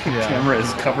camera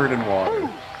is covered in water.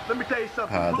 Let me tell you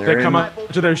something. They come up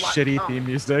to their shitty theme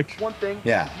music.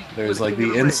 Yeah, there's like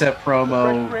the inset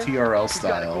promo TRL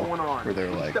style where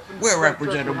they're like, we're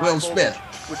representing Will Smith.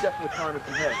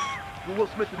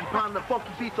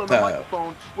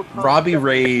 Robbie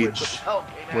Rage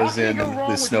was in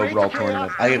the Snow Brawl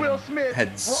tournament. I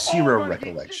had zero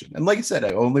recollection. And like I said,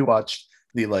 I only watched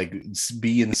the like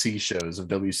B and C shows of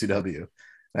WCW.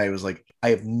 And I was like, I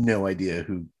have no idea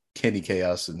who Kenny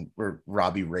Chaos and or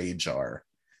Robbie Rage are.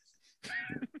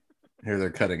 Here they're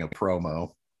cutting a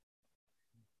promo.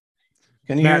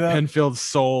 Can you Matt hear that? Pinfield's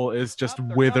soul is just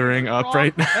withering up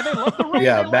right now.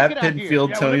 Yeah, Matt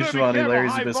Pinfield, Tony Schiavone, Larry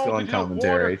Zbyszko on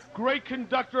commentary. Great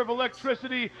conductor of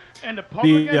electricity and a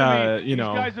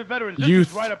The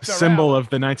youth symbol of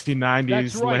the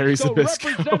 1990s, right. Larry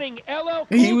Zbyszko.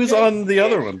 He was on the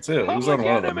other one too. He was on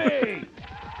one of them.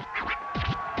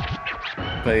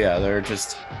 But yeah, they're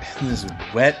just in this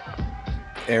wet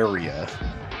area.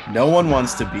 No one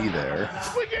wants to be there.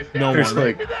 There's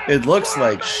like, it looks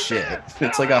like shit.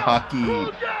 It's like a hockey, like,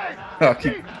 what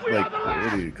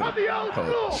do you call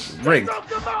it? Rink.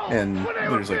 And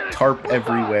there's like tarp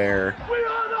everywhere.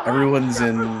 Everyone's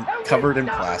covered in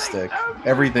plastic.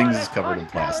 Everything's covered in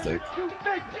plastic.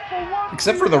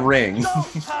 Except for the ring,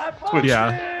 which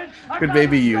could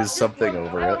maybe use something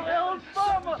over it.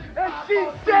 And she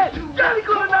said, Johnny's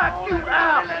gonna knock you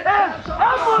out, and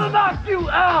I'm gonna knock you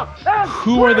out.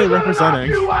 Who are they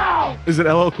representing? Is it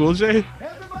LL Cool J?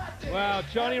 Wow,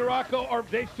 Johnny Rocco, or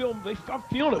I'm feeling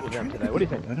it with them today. What do you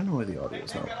think? I don't know where the audio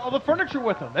is now. All the furniture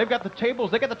with them. They've got the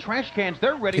tables, they got the trash cans.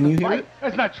 They're ready to fight. It?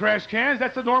 That's not trash cans.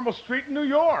 That's a normal street in New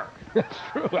York. That's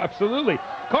true, absolutely.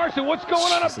 Carson, what's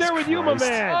going on up there with you, my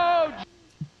man? Oh,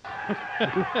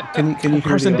 Can you hear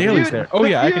Carson the audio? Daly's there. Oh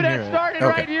yeah, I can that hear it. started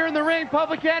Okay. right here in the ring.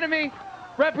 Public Enemy,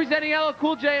 representing LL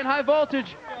Cool J and High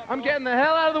Voltage. I'm getting the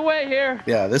hell out of the way here.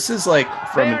 Yeah, this is like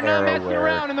from They an are not era messing where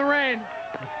around in the rain.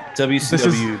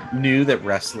 WCW knew that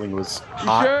wrestling was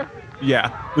hot, Sure.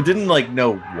 Yeah, but didn't like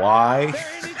know why.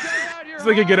 so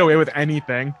they could get away with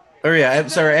anything. Or yeah, I'm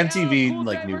sorry, MTV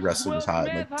like knew wrestling was hot,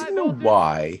 like didn't know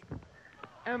why.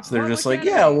 So they're just like,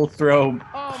 yeah, we'll throw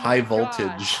High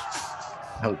Voltage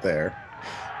out there.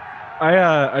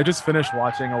 I just finished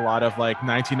watching a lot of like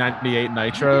 1998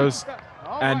 Nitros,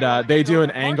 and they do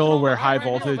an angle where High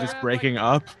Voltage is breaking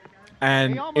up,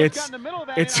 and it's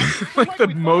like the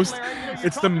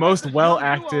most well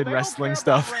acted wrestling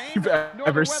stuff you've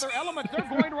ever seen,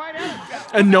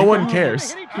 and no one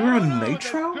cares. You're on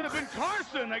Nitro? Could have been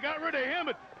Carson. They got rid of him.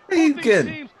 But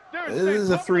Again, this is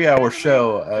a 3-hour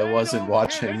show. I wasn't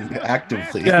watching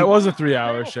actively. Yeah, it was a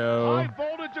 3-hour show,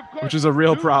 which is a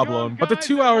real problem. But the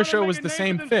 2-hour show was the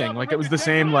same thing. Like it was the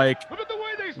same like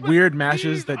weird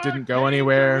matches that didn't go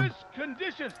anywhere.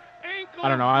 I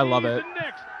don't know. I love it.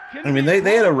 I mean, they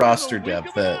had a roster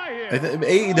depth that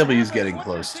AEW is getting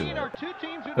close to it.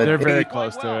 But they're very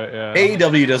close to it. Yeah.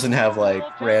 AEW doesn't have like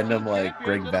random like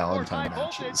Greg Valentine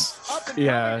matches.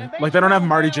 Yeah, like they don't have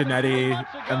Marty Jannetty,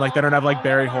 and like they don't have like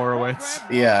Barry Horowitz.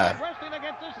 Yeah,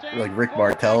 like Rick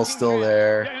Martel's still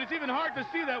there.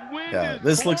 Yeah,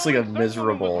 this looks like a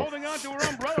miserable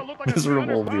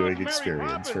viewing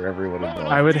experience for everyone involved.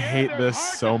 I would hate this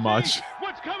so much.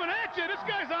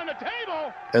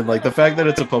 And like the fact that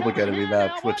it's a Public Enemy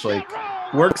match, which like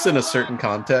works in a certain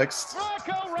context,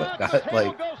 but not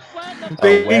like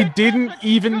they didn't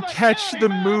even catch the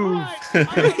move. They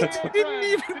didn't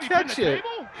even catch it.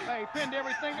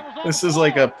 This is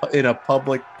like in a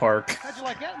public park.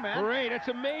 Great, that's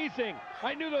amazing.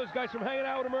 I knew those guys from hanging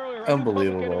out with him earlier.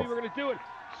 Unbelievable. I knew Public Enemy were going to do it.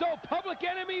 So Public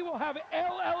Enemy will have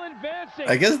LL advancing.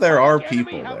 I guess there are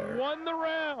people there. Won the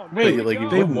round. Wait, like, you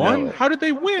they wouldn't won? know it. How did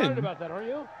they win? About that, aren't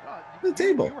you? The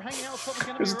table.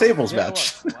 There's a tables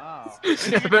match. Wow.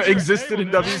 Yeah, that existed in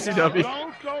WCW.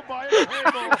 Don't go by a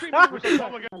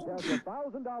table.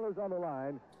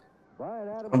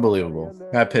 Unbelievable.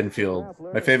 Matt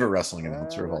Pinfield, my favorite wrestling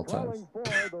announcer of all time.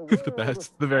 The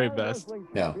best, the very best.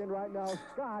 Yeah.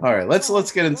 All right,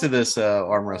 let's get into this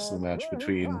arm wrestling match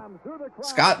between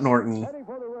Scott Norton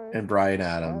and Bryan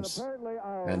Adams.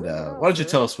 And why don't you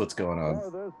tell us what's going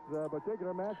on?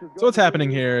 So what's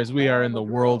happening here is we are in the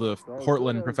world of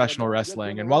Portland professional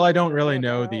wrestling, and while I don't really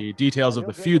know the details of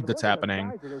the feud that's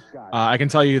happening, I can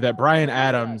tell you that Bryan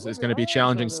Adams is going to be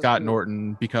challenging Scott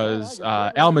Norton because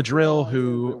Al Madrill,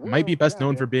 who might be best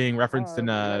known for being referenced in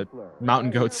a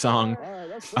Mountain Goat song,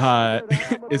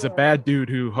 is a bad dude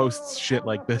who hosts shit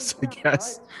like this, I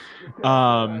guess.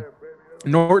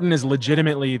 Norton is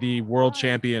legitimately the world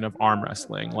champion of arm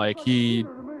wrestling. Like, he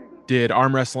did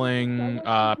arm wrestling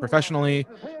professionally.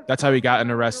 That's how he got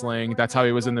into wrestling. That's how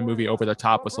he was in the movie Over the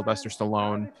Top with Sylvester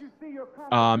Stallone.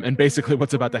 And basically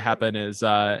what's about to happen is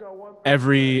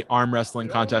every arm wrestling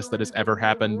contest that has ever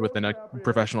happened within a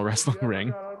professional wrestling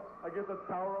ring.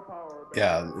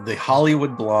 Yeah, the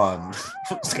Hollywood blonde,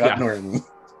 Scott Norton.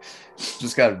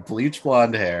 Just got bleach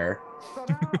blonde hair.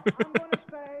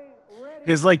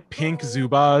 His like pink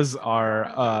Zubas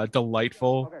are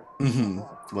delightful. Mm-hmm.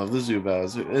 Love the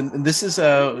Zubas. And this is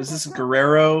this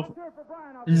Guerrero?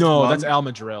 No, that's Al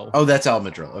Madrill. Oh, that's Al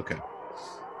Madrill. Okay.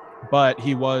 But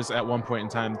he was at one point in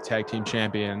time tag team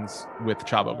champions with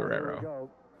Chavo Guerrero.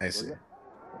 I see.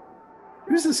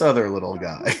 Who's this other little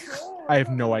guy? I have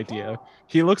no idea.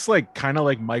 He looks like kind of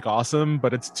like Mike Awesome,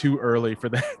 but it's too early for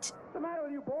that.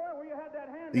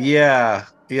 Yeah,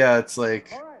 it's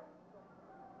like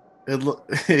it's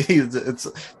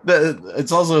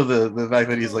also the fact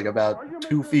that he's like about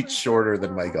 2 feet shorter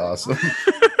than Mike Awesome.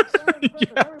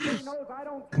 Yeah.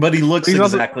 But he looks He's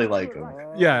exactly like him.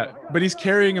 Yeah, but he's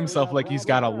carrying himself like he's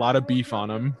got a lot of beef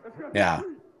on him. Yeah.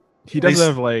 He does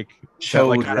have like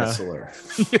chode like, wrestler.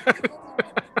 Yeah.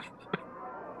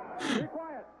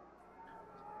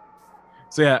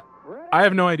 So yeah, I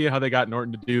have no idea how they got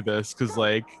Norton to do this because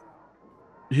like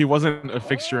he wasn't a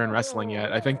fixture in wrestling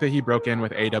yet. I think that he broke in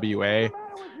with AWA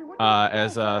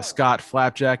as Scott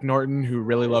Flapjack Norton, who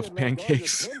really loved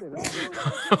pancakes.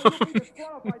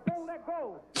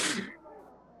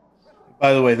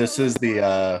 By the way, this is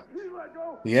the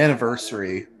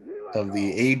anniversary of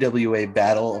the AWA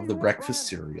Battle of the Breakfast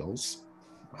Cereals,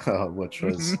 which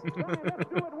was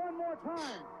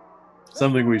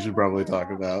something we should probably talk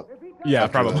about. Yeah,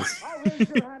 probably.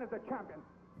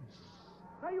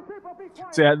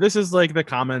 So yeah, this is like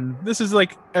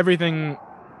everything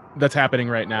that's happening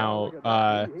right now.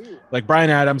 Like Brian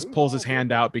Adams pulls his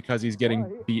hand out because he's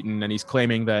getting beaten, and he's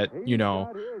claiming that, you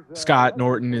know, Scott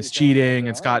Norton is cheating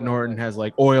and Scott Norton has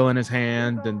like oil in his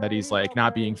hand and that he's like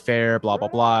not being fair, blah blah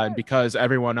blah. And because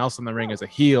everyone else in the ring is a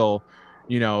heel,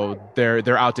 you know,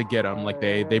 they're out to get him. Like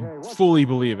they fully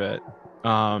believe it.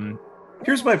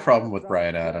 Here's my problem with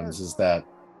Brian Adams is that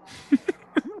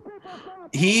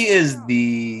he is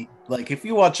like, if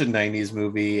you watch a 90s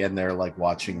movie and they're like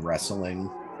watching wrestling,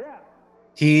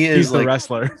 he's the like,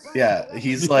 wrestler. Yeah,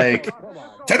 he's like,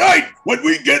 tonight when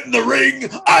we get in the ring,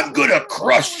 I'm gonna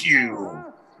crush you.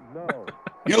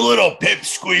 You little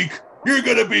pipsqueak. You're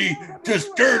gonna be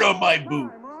just dirt on my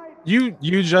boot.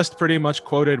 You just pretty much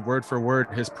quoted word for word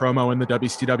his promo in the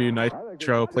WCW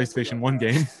Nitro PlayStation 1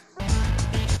 game.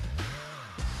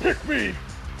 Pick me,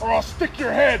 or I'll stick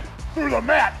your head through the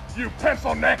mat, you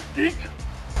pencil neck geek.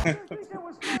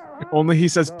 Only he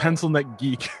says pencil neck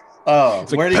geek. Oh,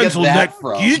 it's like, where did he get that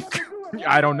from? Geek?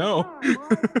 I don't know.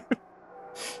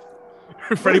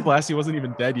 Freddie Blassie wasn't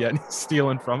even dead yet, and he's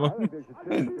stealing from him.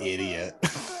 An idiot.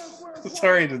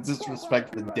 Sorry to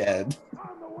disrespect the dead,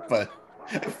 but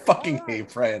I fucking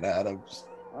hate Brian Adams.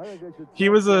 He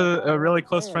was a really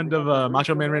close friend of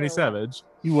Macho Man Randy Savage.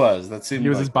 He was. That seemed. He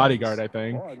was like his bodyguard, I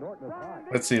think.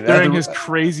 Let's see. During his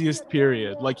craziest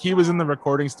period, like he was in the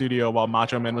recording studio while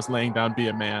Macho Man was laying down "Be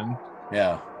a Man."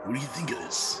 Yeah. What do you think of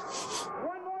this?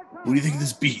 What do you think of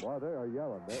this beat?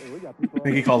 I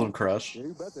think he called him Crush.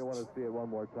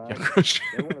 Yeah, Crush.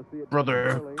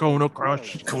 Brother, Kona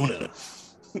Crush. Kona.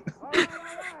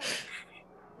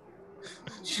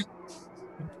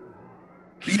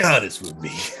 Be honest with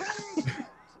me.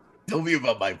 Tell me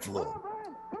about my flow.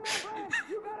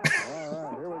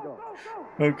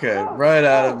 Okay, Brian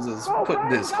Adams is putting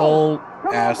his whole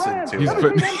ass into it. He's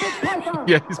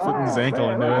putting his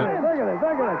ankle into it.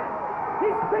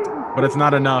 But it's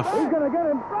not enough.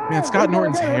 Man, Scott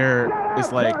Norton's hair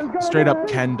is like straight up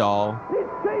Ken doll.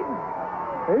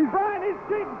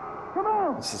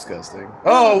 It's disgusting.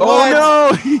 Oh, what?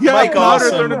 No! He got Mike powder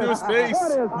Awesome. thrown into his face.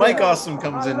 Mike Awesome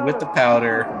comes in with the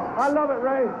powder. I love it,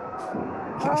 Ray.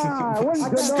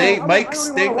 Mike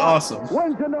Sting Awesome.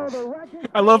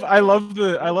 I love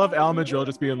Al Madrill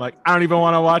just being like, I don't even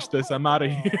want to watch this. I'm out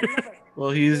of here. Well,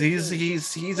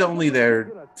 he's only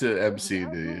there to MC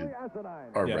the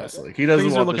arm wrestling. He doesn't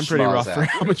Things want are looking the pretty rough schmoz for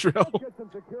act. Al Madrill.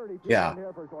 Yeah.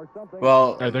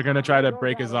 Well, They're gonna try to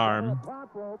break his arm.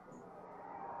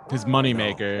 His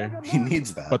moneymaker. He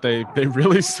needs that. But they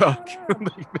really suck.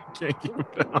 They can't keep him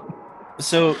down.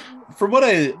 So, from what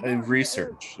I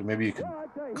researched, and maybe you could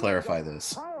clarify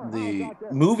this, the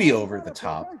movie Over the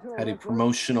Top had a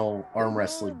promotional arm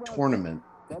wrestling tournament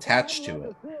attached to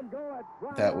it.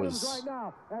 That was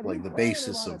like the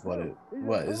basis of what it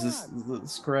was. Is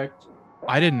this correct?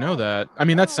 I didn't know that. I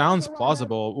mean, that sounds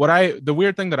plausible. The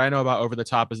weird thing that I know about Over the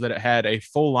Top is that it had a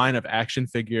full line of action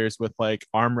figures with like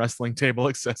arm wrestling table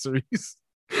accessories.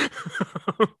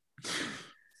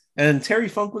 And Terry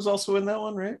Funk was also in that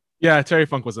one, right? Yeah, Terry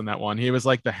Funk was in that one. He was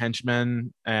like the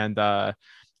henchman, and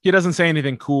he doesn't say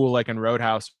anything cool like in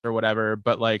Roadhouse or whatever,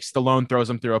 but like Stallone throws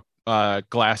him through a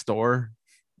glass door.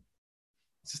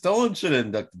 Stallone should have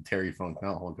inducted Terry Funk,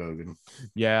 not Hulk Hogan.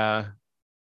 Yeah.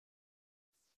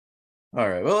 All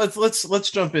right. Well,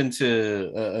 let's jump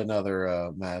into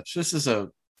another match. This is a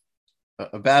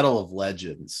battle of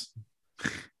legends.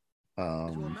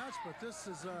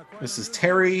 This is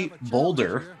Terry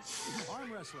Boulder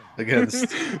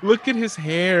against look at his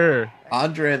hair,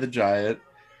 Andre the Giant.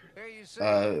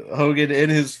 Hogan in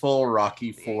his full Rocky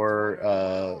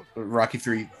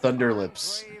III Thunder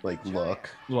Lips like look.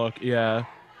 Yeah.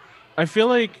 I feel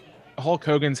like Hulk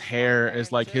Hogan's hair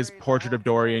is like his portrait of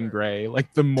Dorian Gray.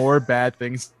 Like the more bad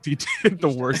things he did, the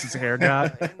worse his hair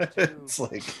got. It's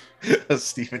like a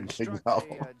Stephen King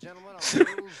novel.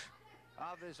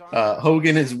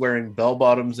 Hogan is wearing bell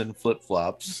bottoms and flip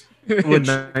flops, in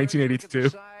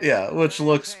 1982. Yeah, which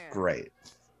looks great.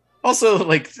 Also,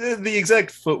 like the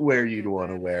exact footwear you'd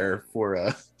want to wear for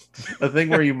a thing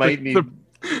where you might need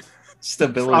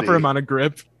stability, proper amount of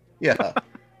grip. Yeah.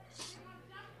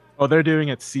 Oh, they're doing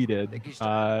it seated,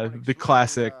 the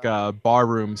classic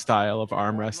barroom style of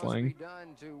arm wrestling.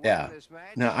 Yeah.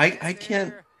 Now I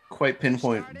can't quite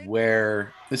pinpoint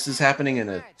where this is happening in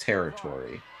a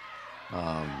territory.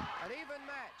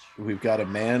 We've got a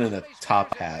man in a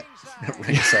top hat at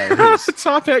ringside.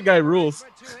 Top hat guy rules.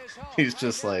 He's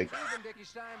just like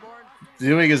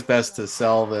doing his best to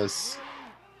sell this.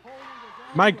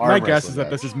 My guess is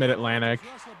that this is Mid-Atlantic.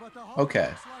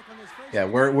 Okay. Yeah,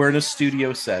 we're in a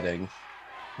studio setting.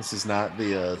 This is not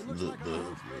the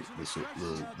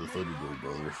Thunderbird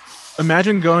brother.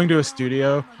 Imagine going to a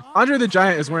studio. Andre the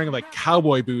Giant is wearing like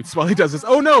cowboy boots while he does this.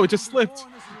 Oh no, it just slipped.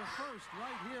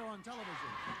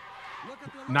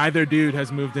 Neither dude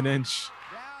has moved an inch.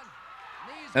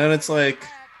 And it's like,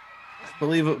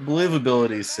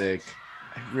 believability's sake,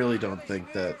 I really don't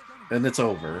think that. And it's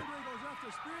over.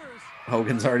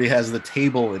 Hogan's already has the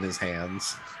table in his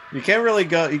hands. You can't really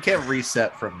go. You can't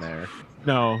reset from there.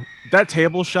 No, that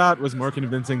table shot was more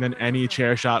convincing than any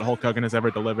chair shot Hulk Hogan has ever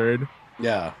delivered.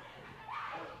 Yeah.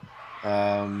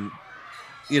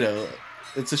 You know,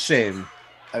 it's a shame.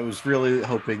 I was really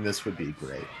hoping this would be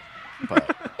great,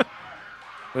 but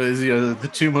it was, you know, the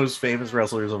two most famous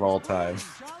wrestlers of all time.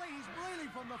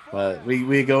 But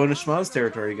we go into schmoz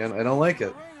territory again. I don't like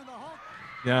it.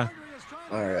 Yeah.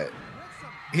 All right.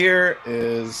 Here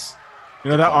is. You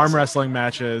know, that arm wrestling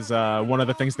match is one of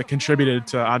the things that contributed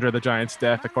to Andre the Giant's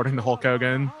death, according to Hulk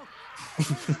Hogan.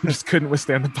 Just couldn't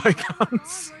withstand the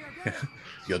bygones. You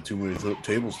got too many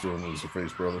tables thrown in his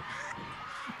face, brother.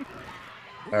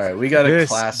 All right, we got a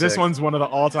classic. This one's one of the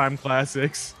all-time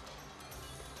classics.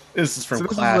 This is from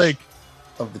Clash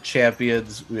of the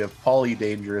Champions. We have Paulie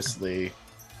Dangerously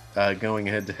going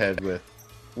head-to-head with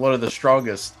one of the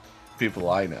strongest people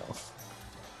I know.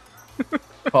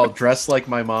 Called Dress Like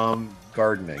My Mom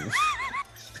Gardening.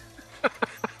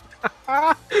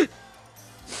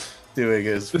 Doing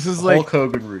his Hulk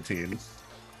Hogan routine.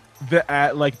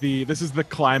 This is the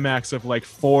climax of like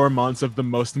 4 months of the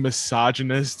most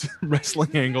misogynist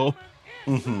wrestling angle.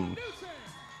 Mm-hmm.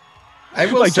 I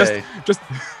will say just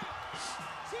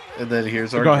and then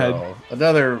here's our Go girl, ahead.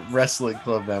 another wrestling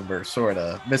club member,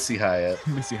 sorta, Missy Hyatt.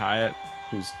 Missy Hyatt,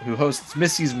 who hosts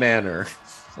Missy's Manor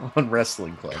on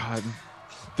Wrestling Club. God.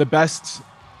 The best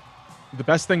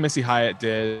thing Missy Hyatt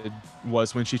did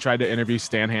was when she tried to interview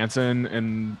Stan Hansen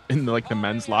in like the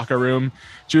men's locker room.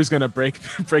 She was gonna break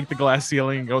the glass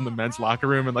ceiling and go in the men's locker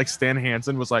room, and like Stan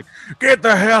Hansen was like, "Get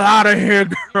the hell out of here,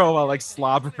 girl!" While like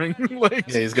slobbering, like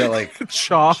he's got like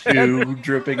chalk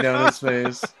dripping down his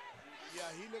face.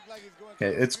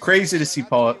 Okay, it's crazy to see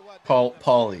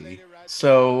Paulie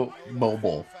so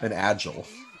mobile and agile.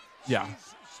 Yeah,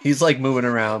 he's like moving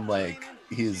around like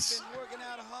he's.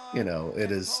 You know,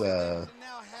 it is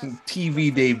TV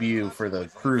debut for the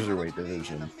Cruiserweight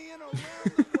division.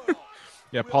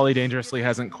 Yeah, Paulie Dangerously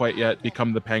hasn't quite yet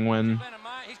become the Penguin.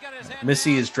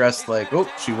 Missy is dressed like,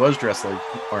 she was dressed like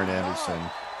Arn Anderson.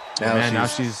 Now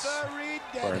she's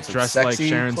dressed like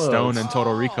Sharon Stone in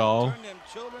Total Recall.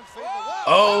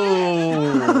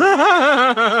 Oh!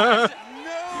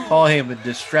 Paul Heyman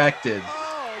distracted.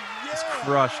 He's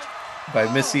crushed by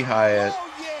Missy Hyatt.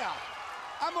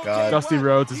 God. Dusty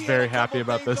Rhodes is very happy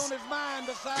about this.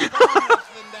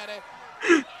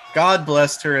 God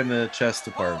blessed her in the chess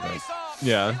department.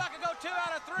 Yeah.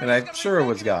 And I'm sure it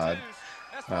was God.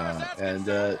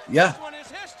 Yeah.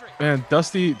 Man,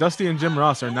 Dusty and Jim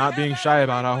Ross are not being shy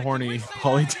about how horny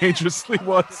Paulie Dangerously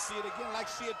was.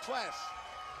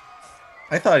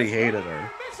 I thought he hated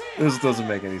her. This doesn't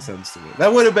make any sense to me.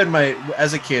 That would have been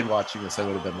as a kid watching this, I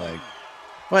would have been like,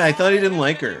 well, I thought he didn't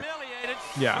like her.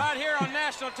 Yeah. Right here on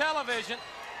national television.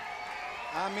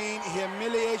 I mean,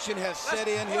 humiliation has set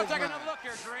in his mind.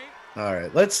 All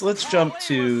right, let's jump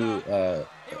to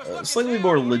a slightly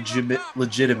more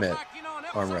legitimate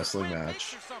arm wrestling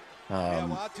match.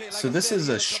 So this is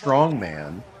a strong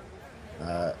man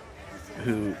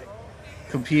who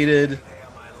competed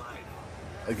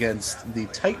against the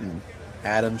Titan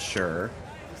Adam Scherr.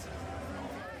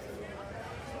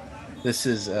 This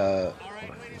is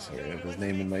I have his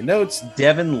name in my notes.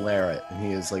 Devin Larratt. And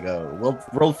he is like a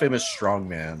world famous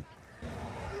strongman.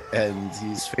 And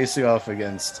he's facing off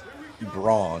against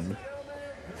Braun.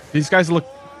 These guys look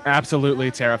absolutely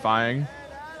terrifying.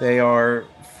 They are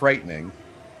frightening.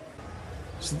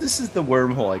 So this is the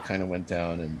wormhole I kind of went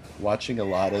down, and watching a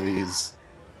lot of these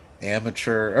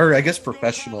amateur, or I guess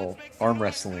professional arm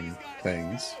wrestling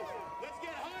things.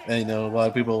 And I know a lot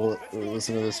of people who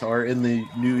listen to this are in the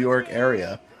New York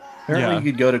area. Apparently, you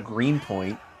could go to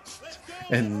Greenpoint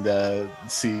and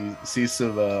see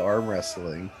some arm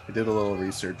wrestling. I did a little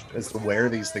research as to where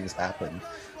these things happen.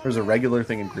 There's a regular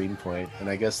thing in Greenpoint, and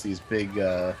I guess these big.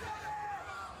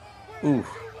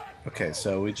 Okay,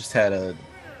 so we just had the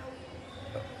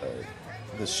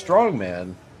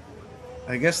strongman.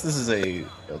 I guess this is a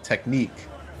technique.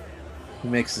 He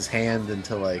makes his hand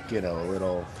into a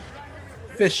little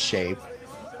fish shape.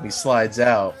 He slides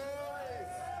out.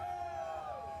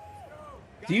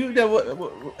 Do you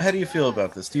know how do you feel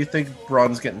about this? Do you think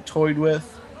Braun's getting toyed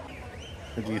with,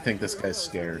 or do you think this guy's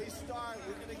scared?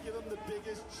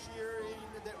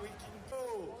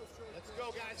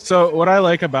 So what I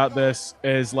like about this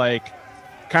is like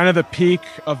kind of the peak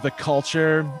of the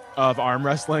culture of arm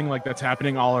wrestling, like that's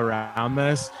happening all around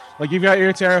this. Like you've got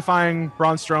your terrifying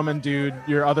Braun Strowman dude,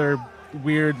 your other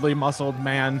weirdly muscled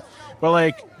man, but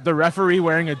like the referee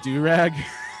wearing a do-rag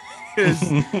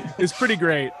is pretty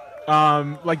great.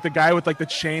 Like the guy with like the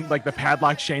chain, like the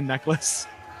padlock chain necklace.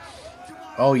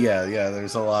 Oh yeah,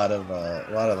 there's a lot of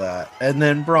that. And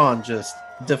then Braun just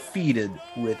defeated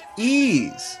with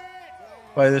ease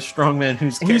by the strongman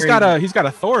who's he's got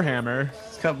a Thor hammer.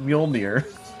 He's got Mjolnir.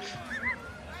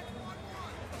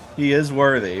 He is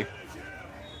worthy.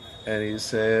 And he's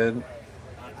saying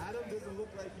Adam doesn't look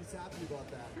like he's happy about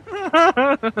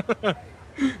that.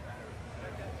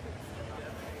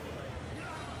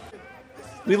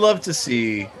 We love to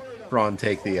see Braun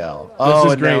take the L. This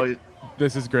is great.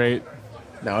 This is great.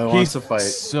 Now he wants to fight.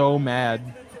 So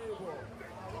mad.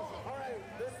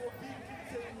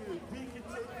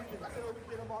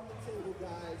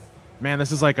 Man,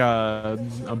 this is like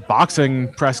a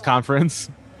boxing press conference.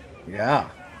 Yeah.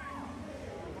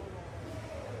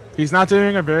 He's not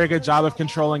doing a very good job of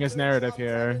controlling his narrative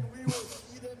here.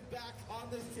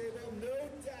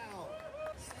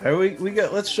 All right,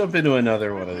 let's jump into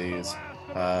another one of these.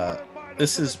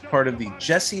 This is part of the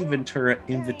Jesse Ventura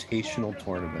Invitational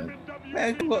Tournament,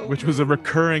 which was a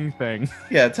recurring thing.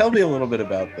 Yeah, tell me a little bit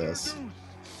about this.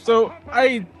 So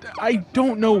I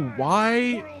don't know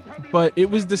why, but it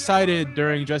was decided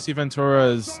during Jesse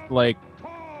Ventura's like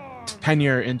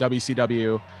tenure in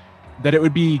WCW that it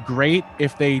would be great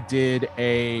if they did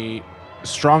a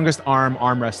strongest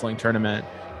arm wrestling tournament.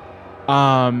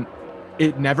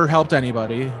 It never helped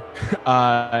anybody.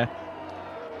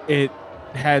 It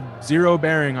had zero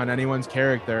bearing on anyone's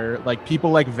character. Like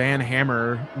people like Van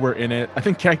Hammer were in it. I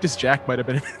think Cactus Jack might have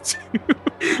been in it too.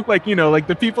 Like, you know, like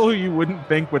the people who you wouldn't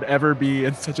think would ever be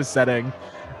in such a setting.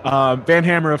 Van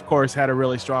Hammer, of course, had a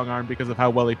really strong arm because of how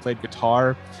well he played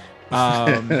guitar.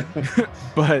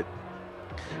 But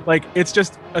like, it's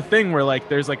just a thing where like,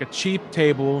 there's like a cheap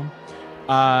table,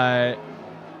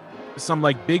 some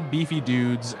like big beefy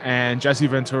dudes, and Jesse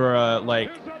Ventura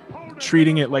like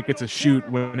treating it like it's a shoot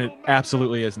when it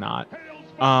absolutely is not.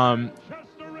 But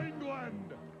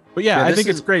yeah, I think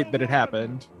it's great that it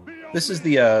happened. This is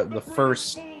the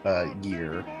first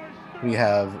year. We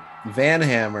have Van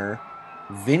Hammer,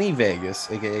 Vinny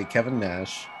Vegas, aka Kevin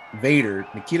Nash, Vader,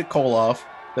 Nikita Koloff,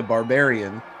 the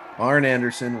Barbarian, Arn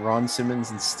Anderson, Ron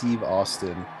Simmons, and Steve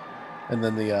Austin. And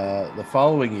then the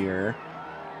following year,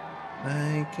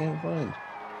 I can't find.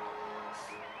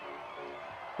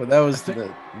 But that was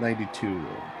the 92.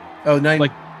 Oh, 90.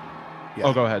 Like, yeah.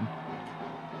 Oh, go ahead.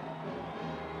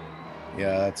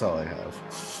 Yeah, that's all I have.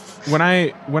 When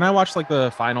I watched like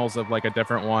the finals of like a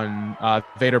different one,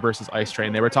 Vader versus Ice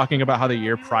Train, they were talking about how the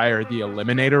year prior the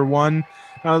Eliminator won.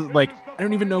 And I was like, I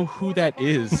don't even know who that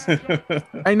is.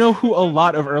 I know who a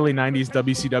lot of early 90s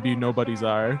WCW nobodies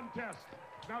are.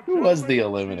 Who was the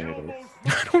Eliminator?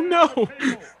 I don't know.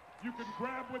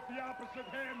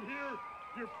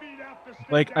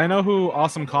 Like, I know who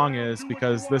Awesome Kong is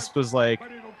because this was like,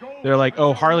 they're like,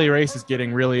 oh, Harley Race is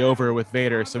getting really over with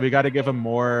Vader, so we got to give him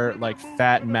more like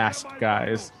fat masked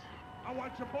guys.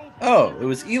 Oh, it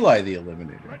was Eli the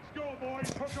Eliminator.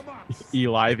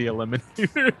 Eli the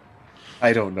Eliminator.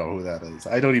 I don't know who that is.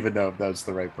 I don't even know if that's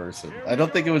the right person. I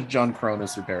don't think it was John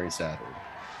Cronus or Barry Saturn.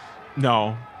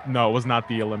 No, it was not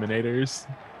the Eliminators.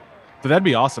 But that'd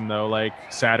be awesome though. Like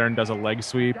Saturn does a leg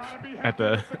sweep at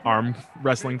the arm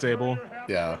wrestling table.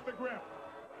 Yeah.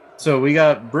 So we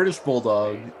got British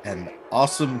Bulldog and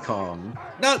Awesome Kong.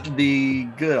 Not the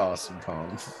good Awesome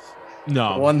Kong.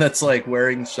 No. The one that's like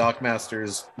wearing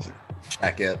Shockmaster's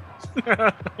jacket.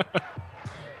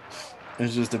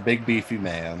 It's just a big beefy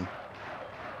man.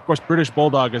 Of course, British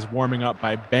Bulldog is warming up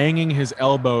by banging his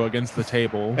elbow against the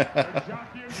table.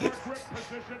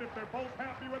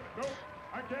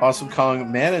 Awesome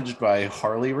Kong managed by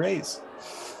Harley Race.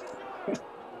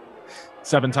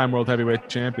 7-time world heavyweight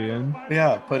champion.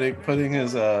 Yeah, putting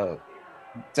his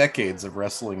decades of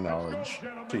wrestling knowledge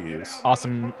to use.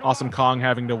 Awesome Kong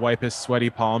having to wipe his sweaty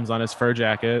palms on his fur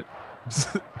jacket.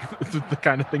 The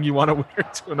kind of thing you want to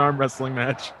wear to an arm wrestling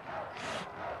match.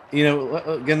 You know,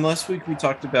 again, last week we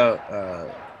talked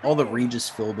about all the Regis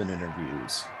Philbin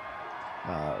interviews.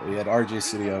 We had RJ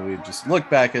City on. We just looked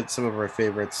back at some of our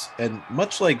favorites, and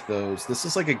much like those, this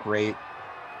is like a great,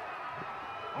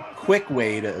 quick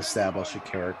way to establish a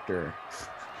character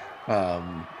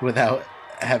without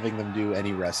having them do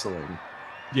any wrestling.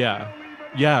 Yeah,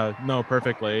 no,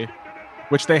 perfectly.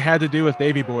 Which they had to do with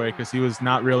Davey Boy because he was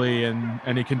not really in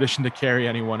any condition to carry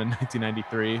anyone in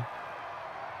 1993.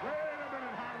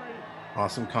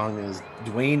 Awesome Kong is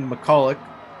Dwayne McCulloch.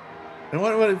 And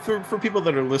what for people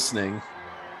that are listening,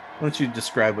 why don't you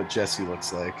describe what Jesse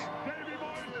looks like?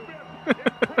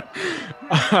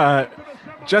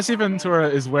 Jesse Ventura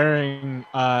is wearing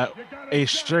a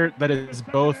shirt that is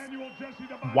both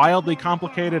wildly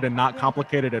complicated and not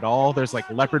complicated at all. There's like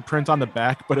leopard print on the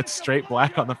back, but it's straight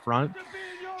black on the front.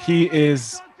 He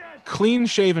is clean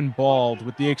shaven bald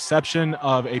with the exception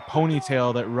of a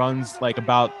ponytail that runs like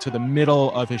about to the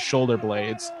middle of his shoulder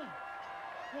blades.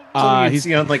 He's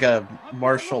like a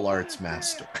martial arts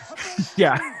master.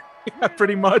 Yeah,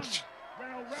 pretty much.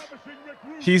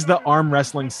 He's the arm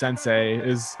wrestling sensei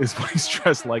is what he's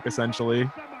dressed like essentially.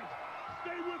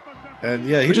 And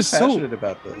yeah, he's just passionate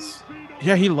about this.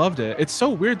 Yeah, he loved it. It's so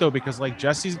weird though, because like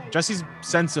Jesse's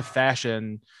sense of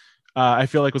fashion, I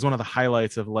feel like was one of the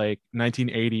highlights of like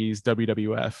 1980s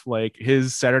WWF. Like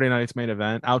his Saturday Night's Main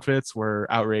Event outfits were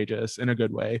outrageous in a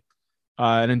good way.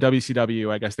 And in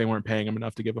WCW, I guess they weren't paying him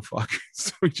enough to give a fuck.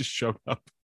 So he just showed up.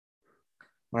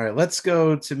 All right, let's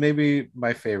go to maybe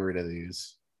my favorite of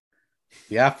these.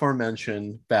 The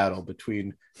aforementioned battle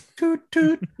between Toot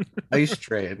Toot Ice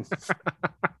Train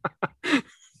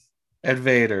and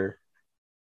Vader.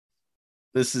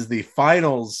 This is the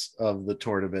finals of the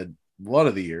tournament, one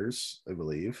of the years, I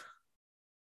believe.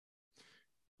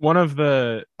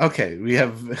 Okay, we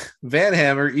have Van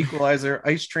Hammer, Equalizer,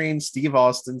 Ice Train, Steve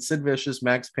Austin, Sid Vicious,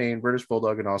 Max Payne, British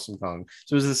Bulldog, and Awesome Kong.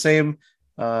 So it was the same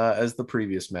as the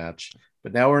previous match,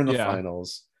 but now we're in the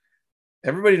finals.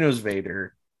 Everybody knows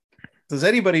Vader. Does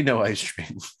anybody know Ice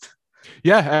Train?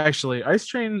 Yeah, actually, Ice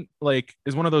Train like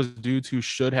is one of those dudes who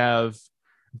should have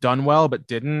done well but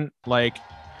didn't. Like,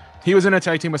 he was in a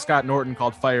tag team with Scott Norton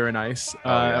called Fire and Ice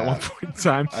at one point in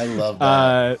time. I love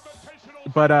that.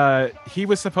 But he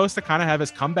was supposed to kind of have his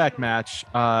comeback match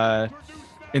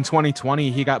in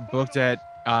 2020. He got booked at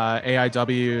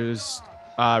AIW's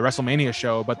WrestleMania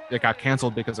show, but it got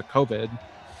canceled because of COVID.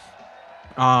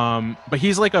 But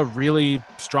he's like a really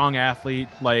strong athlete.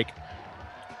 Like,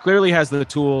 clearly has the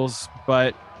tools,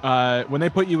 but when they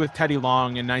put you with Teddy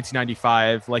Long in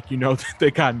 1995, like, you know that they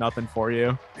got nothing for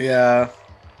you. Yeah.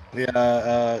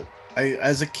 I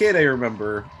as a kid, I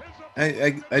remember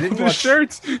I didn't watch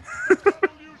shirts.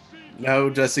 No,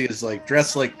 Jesse is like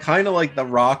dressed like kind of like The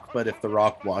Rock, but if The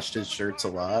Rock washed his shirts a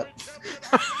lot.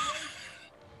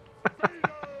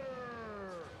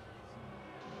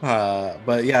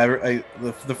 But yeah,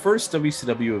 the first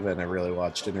WCW event I really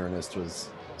watched in earnest was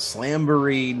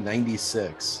Slamboree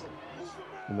 96,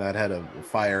 and that had a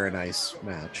Fire and Ice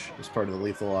match. It was part of the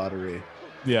Lethal Lottery.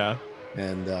 Yeah,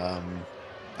 and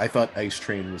I thought Ice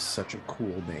Train was such a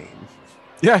cool name.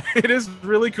 Yeah, it is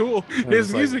really cool.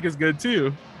 His music is good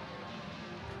too.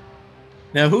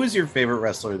 Now, who is your favorite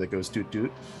wrestler that goes toot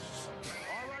toot?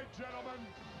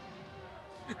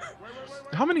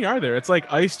 How many are there? It's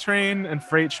like Ice Train and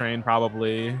Freight Train,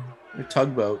 probably. Or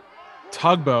Tugboat.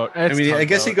 Tugboat. I mean, I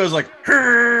guess he goes like,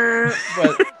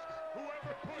 but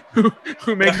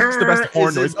who makes the best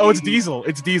horn noise? Oh, it's Diesel.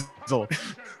 It's Diesel.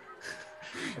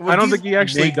 Well, I don't think he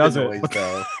actually does it.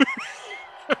 Though.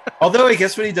 Although I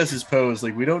guess when he does his pose,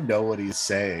 like, we don't know what he's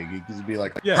saying. He could be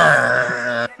like,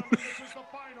 yeah.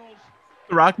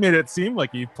 The Rock made it seem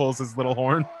like he pulls his little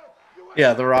horn.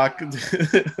 Yeah, The Rock.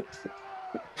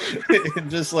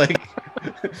 Just like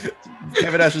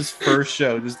Kevin Nash's first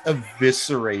show, just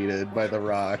eviscerated by The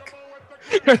Rock.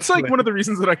 It's like one of the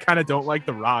reasons that I kind of don't like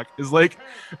The Rock is like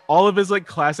all of his like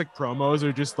classic promos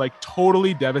are just like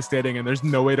totally devastating, and there's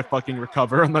no way to fucking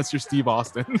recover unless you're Steve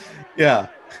Austin. Yeah,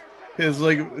 it's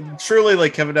like truly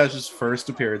like Kevin Nash's first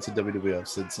appearance in WWF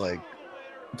since like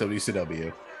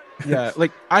WCW. Yeah,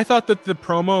 like I thought that the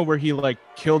promo where he like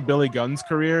killed Billy Gunn's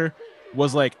career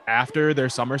was like after their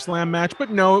SummerSlam match, but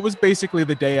no, it was basically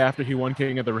the day after he won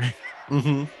King of the Ring.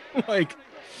 Mm-hmm. Like,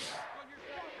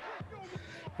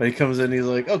 but he comes in, he's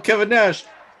like, "Oh, Kevin Nash,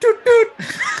 toot toot."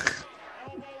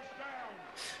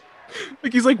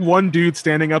 Like he's like one dude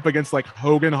standing up against like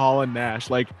Hogan, Hall, and Nash,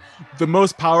 like the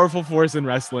most powerful force in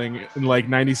wrestling in like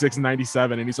 96 and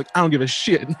 97, and he's like, "I don't give a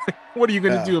shit." What are you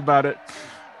gonna do about it?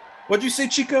 What'd you say,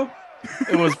 Chico?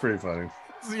 It was pretty funny.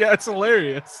 Yeah, it's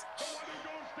hilarious.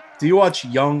 Do you watch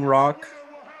Young Rock?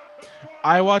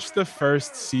 I watched the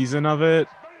first season of it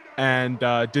and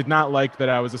did not like that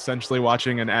I was essentially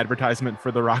watching an advertisement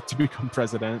for The Rock to become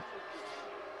president.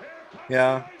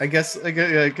 Yeah, I guess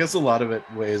a lot of it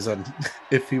weighs on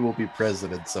if he will be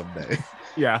president someday.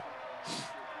 Yeah.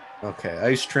 Okay,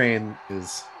 Ice Train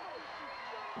is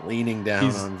leaning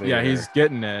down on Vader. Yeah, he's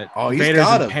getting it. Oh, he's Vader's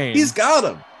got in him. pain. He's got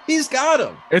him. He's got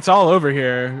him. It's all over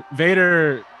here.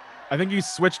 Vader, I think he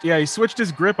switched. Yeah, he switched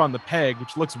his grip on the peg,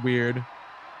 which looks weird.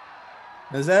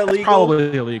 Is that legal?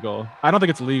 Probably illegal. I don't think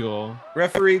it's legal.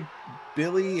 Referee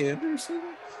Billy Anderson?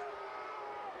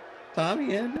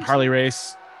 Tommy Anderson? Harley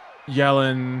Race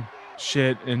yelling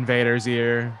shit in Vader's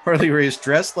ear. Harley Race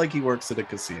dressed like he works at a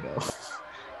casino.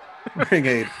 Wearing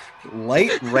a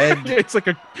light red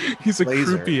he's a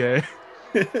blazer. croupier.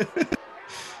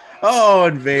 Oh,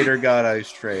 and Vader got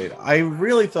Ice Train. I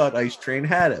really thought Ice Train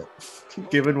had it,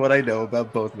 given what I know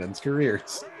about both men's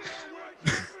careers.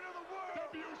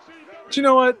 But you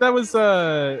know what? That was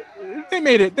they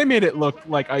made it look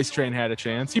like Ice Train had a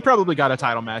chance. He probably got a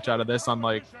title match out of this on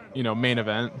main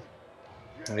event.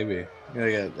 Maybe.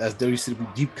 Yeah, as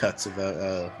WCW deep cuts if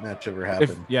that match ever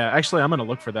happened. Actually, I'm gonna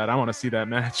look for that. I want to see that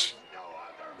match.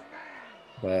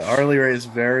 But Harley Race is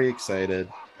very excited.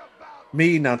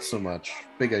 Me, not so much.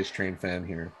 Big Ice Train fan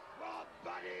here.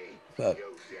 But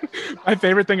my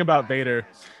favorite thing about Vader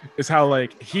is how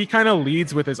he kind of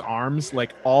leads with his arms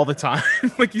all the time.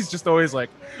 He's just always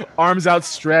arms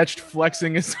outstretched,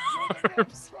 flexing his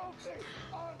arms.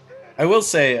 I will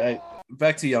say,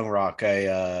 back to Young Rock,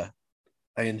 I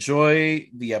enjoy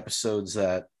the episodes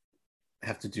that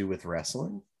have to do with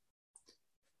wrestling.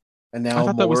 And now I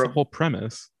thought that was the whole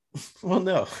premise. Well,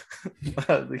 no,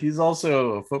 he's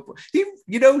also a football.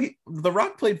 The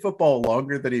Rock played football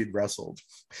longer than he'd wrestled.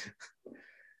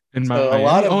 He was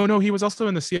also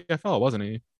in the CFL, wasn't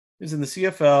he? He was in the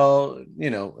CFL,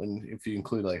 and if you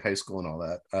include high school and all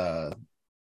that,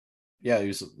 he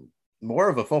was more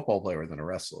of a football player than a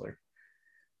wrestler.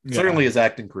 Yeah. Certainly, his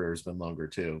acting career has been longer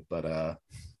too. But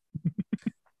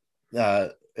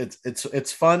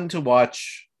it's fun to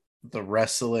watch the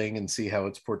wrestling and see how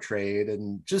it's portrayed,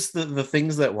 and just the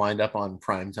things that wind up on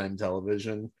primetime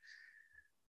television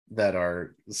that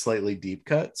are slightly deep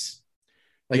cuts.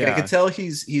 I could tell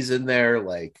he's in there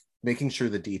making sure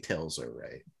the details are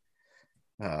right.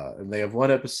 And they have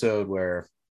one episode where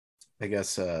I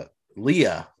guess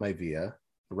Leah Maivia,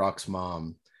 Rock's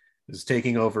mom, is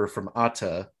taking over from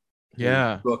Atta,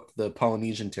 who booked the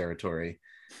Polynesian territory,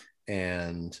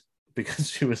 and because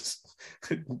she was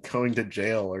going to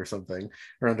jail or something,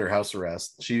 or under house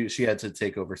arrest, she had to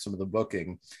take over some of the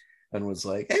booking, and was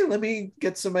like, hey, let me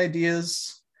get some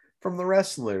ideas from the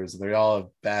wrestlers, and they all have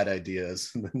bad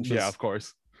ideas. And then just of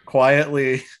course,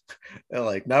 quietly,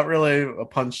 not really a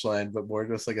punchline, but more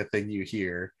just a thing you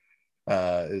hear,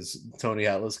 is Tony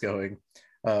Atlas going,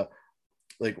 what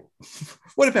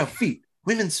about feet?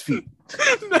 Women's feet.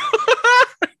 No.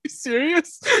 Are you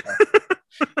serious?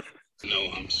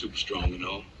 No, I'm super strong and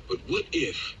all, but what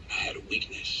if I had a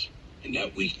weakness, and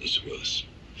that weakness was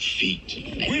feet?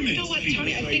 Women. You know what,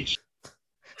 Tony? I think...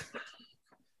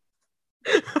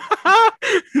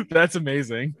 That's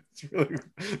amazing. It's really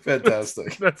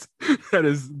fantastic. That's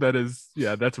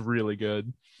really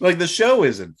good. The show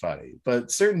isn't funny,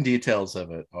 but certain details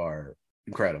of it are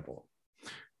incredible.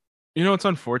 You know what's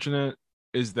unfortunate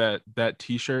is that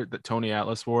T-shirt that Tony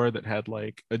Atlas wore that had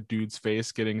a dude's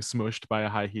face getting smushed by a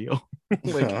high heel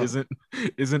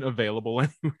isn't available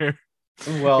anywhere.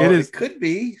 Well, it could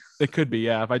be. It could be,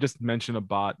 yeah. If I just mention a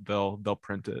bot, they'll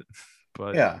print it.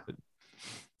 But yeah.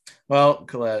 Well,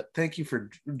 Colette, thank you for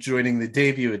joining the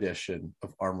debut edition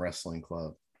of Arm Wrestling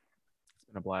Club. It's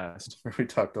been a blast. We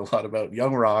talked a lot about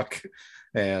Young Rock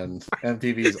and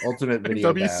MTV's Ultimate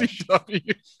Video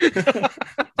WCW. Bash.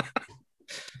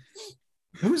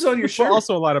 Who's on your show?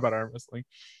 Also a lot about arm wrestling.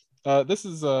 This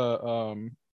is a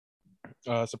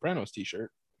Sopranos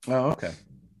T-shirt. Oh, okay.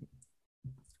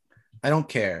 I don't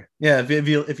care. Yeah,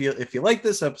 if you like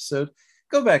this episode,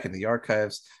 go back in the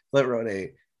archives. Let wrote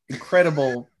a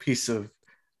incredible piece of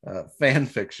fan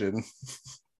fiction,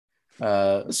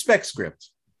 spec script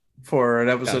for an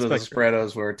episode of The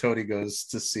Sopranos where Tony goes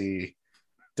to see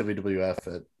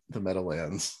WWF at the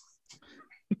Meadowlands.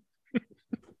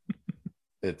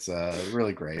 It's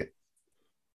really great.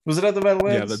 Was it at the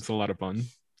Meadowlands? Yeah, that's a lot of fun.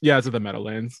 Yeah, it's at the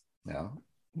Meadowlands. Yeah.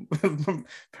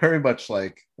 Very much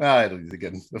I don't need to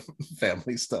get into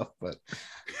family stuff, but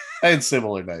I had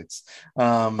similar nights.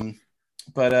 But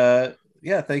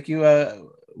thank you.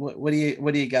 What do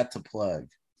you got to plug?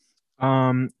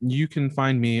 You can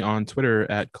find me on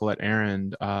Twitter at Colette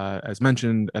Aaron. As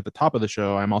mentioned at the top of the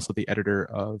show, I'm also the editor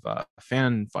of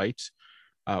Fan Fight,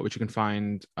 which you can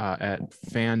find at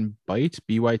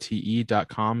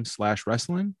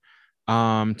fanbyte.com/wrestling.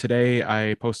 Today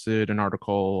I posted an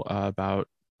article about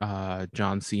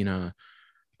John Cena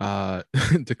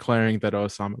declaring that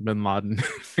Osama bin Laden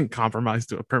has been compromised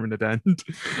to a permanent end,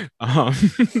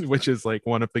 which is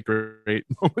one of the great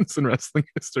moments in wrestling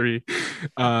history.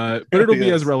 But it'll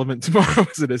be as relevant tomorrow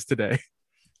as it is today.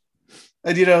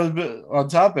 And on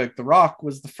topic, The Rock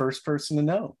was the first person to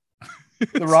know.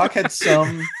 The Rock had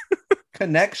some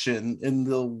connection in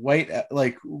the White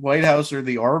House or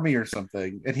the Army or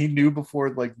something, and he knew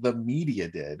before like the media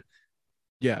did.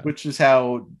 Yeah, which is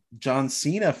how John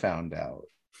Cena found out.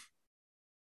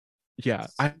 Yeah,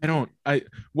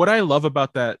 what I love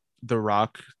about that, The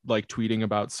Rock like tweeting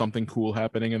about something cool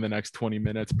happening in the next 20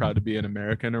 minutes, proud to be an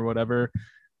American or whatever,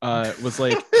 was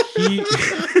like he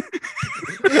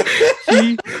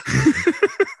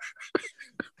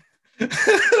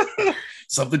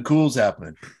something cool's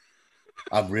happening.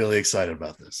 I'm really excited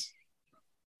about this.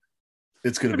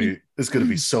 It's gonna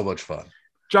be so much fun.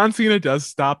 John Cena does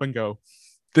stop and go,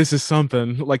 this is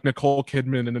something, like Nicole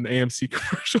Kidman in an AMC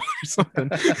commercial or something.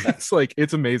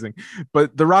 It's amazing.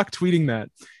 But The Rock tweeting that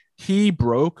he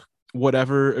broke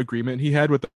whatever agreement he had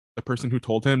with the person who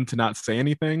told him to not say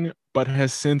anything, but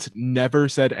has since never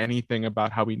said anything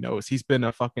about how he knows. He's been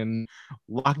a fucking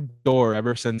locked door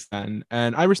ever since then.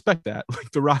 And I respect that.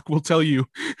 Like, The Rock will tell you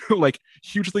like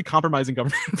hugely compromising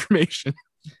government information,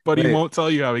 but he won't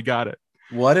tell you how he got it.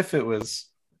 What if it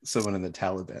was someone in the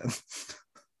Taliban?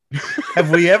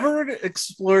 Have we ever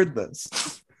explored this?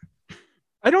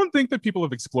 I don't think that people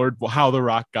have explored how The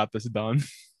Rock got this done.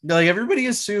 Like, everybody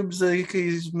assumes that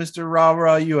he's Mr. Rah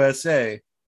Rah USA.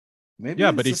 Maybe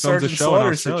but he films a show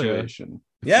in Australia. Situation.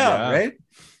 Yeah, right?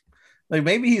 Like,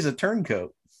 maybe he's a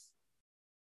turncoat.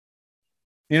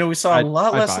 You know, we saw a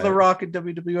lot less of The Rock at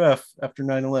WWF after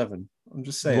 9/11. I'm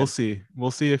just saying.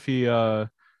 We'll see if he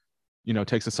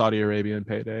takes a Saudi Arabian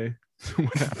payday.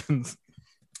 What happens?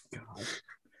 God.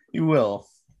 He will.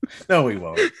 No, he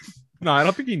won't. No, I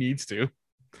don't think he needs to.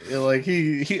 Like,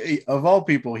 he of all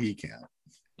people, he can't.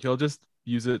 He'll just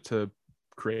use it to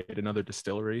create another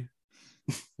distillery.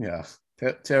 Yeah.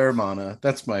 Terramana.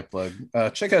 That's my plug.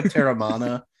 Check out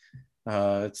Terramana.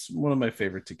 It's one of my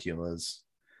favorite tequilas.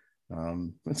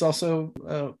 It's also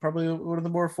probably one of the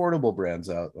more affordable brands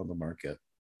out on the market.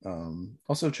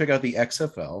 Also, check out the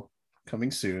XFL,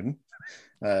 coming soon.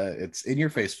 It's in your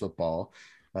face football.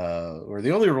 Where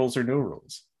the only rules are no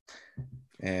rules.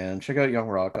 And check out Young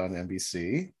Rock on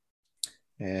NBC.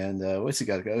 And what's he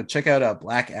got to go? Check out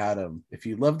Black Adam. If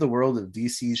you love the world of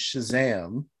DC's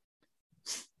Shazam,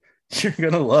 you're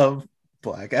gonna love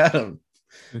Black Adam.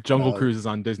 Jungle Cruise is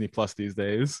on Disney Plus these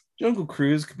days. Jungle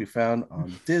Cruise can be found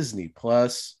on Disney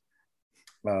Plus.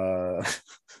 What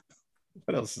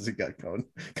else has he got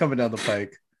coming down the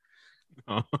pike?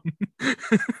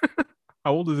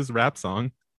 How old is this rap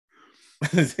song?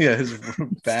 Yeah, his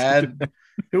bad.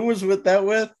 Who was with that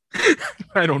with?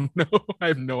 I don't know. I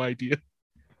have no idea.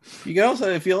 You can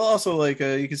also, if you also like,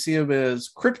 you can see him as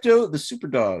Crypto the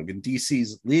Superdog in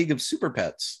DC's League of Super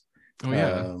Pets. Oh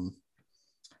yeah.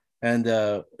 And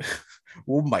oh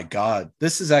my God,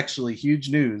 this is actually huge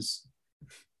news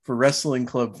for wrestling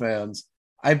club fans.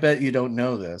 I bet you don't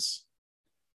know this,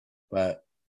 but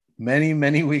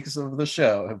many weeks of the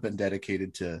show have been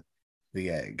dedicated to the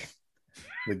egg.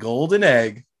 The golden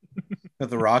egg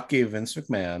that The Rock gave Vince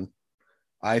McMahon.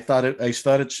 I thought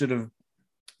it should have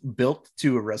built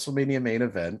to a WrestleMania main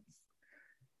event.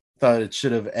 Thought it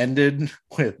should have ended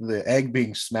with the egg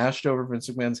being smashed over Vince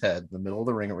McMahon's head in the middle of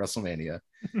the ring at WrestleMania.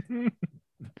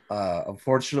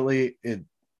 Unfortunately, it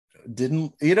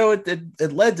didn't.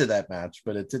 It led to that match,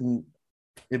 but it didn't.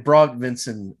 It brought Vince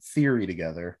and Theory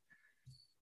together.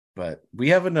 But we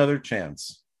have another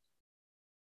chance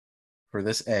for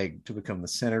this egg to become the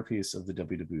centerpiece of the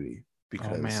WWE,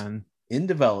 because in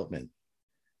development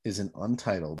is an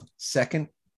untitled second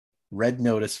Red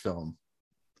Notice film,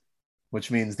 which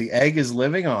means the egg is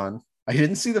living on. I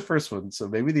didn't see the first one, so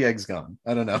maybe the egg's gone.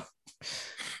 I don't know.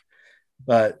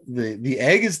 But the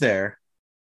egg is there.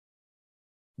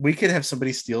 We could have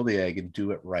somebody steal the egg and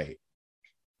do it right.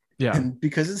 Yeah. And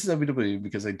because it's WWE,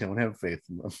 because I don't have faith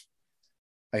in them,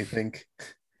 I think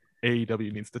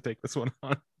AEW needs to take this one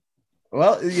on.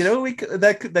 Well,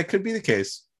 that could be the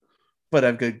case, but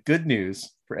I've got good news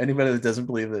for anybody that doesn't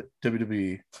believe that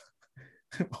WWE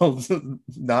will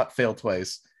not fail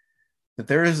twice. That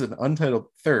there is an untitled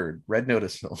third Red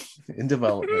Notice film in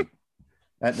development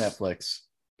at Netflix,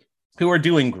 who are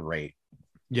doing great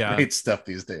stuff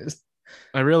these days.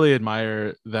 I really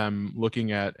admire them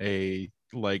looking at a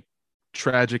like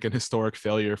tragic and historic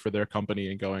failure for their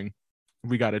company and going,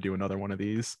 we got to do another one of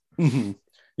these. Mm-hmm.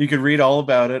 You can read all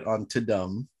about it on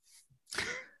Tudum,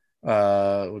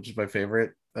 which is my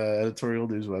favorite editorial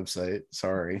news website.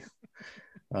 Sorry.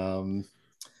 And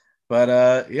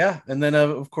then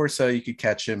of course you could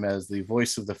catch him as the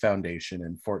voice of the Foundation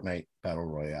in Fortnite Battle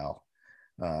Royale.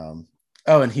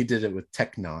 And he did it with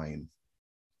Tech Nine.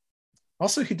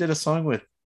 Also, he did a song with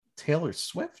Taylor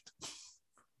Swift.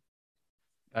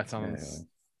 That sounds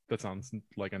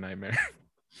like a nightmare.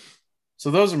 So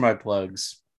those are my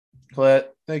plugs.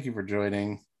 Colette, thank you for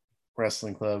joining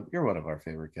Wrestling Club. You're one of our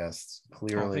favorite guests,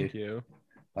 clearly. Thank you.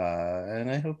 And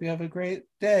I hope you have a great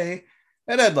day.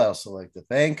 And I'd also like to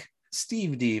thank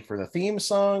Steve D for the theme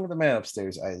song, the man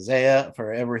upstairs, Isaiah,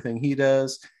 for everything he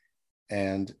does.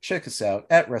 And check us out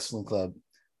at Wrestling Club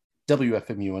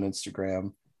WFMU on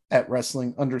Instagram, at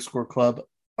Wrestling_Club_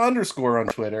 on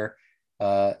Twitter,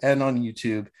 and on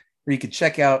YouTube, where you can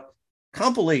check out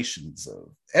compilations of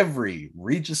every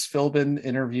Regis Philbin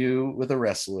interview with a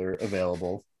wrestler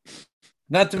available.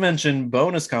 Not to mention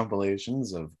bonus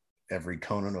compilations of every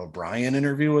Conan O'Brien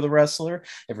interview with a wrestler,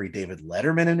 every David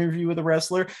Letterman interview with a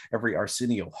wrestler, every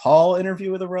Arsenio Hall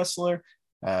interview with a wrestler.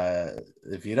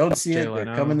 If you don't see it,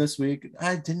 they're coming this week.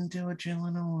 I didn't do a Jay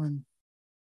Leno one.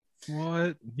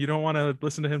 What? You don't want to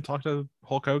listen to him talk to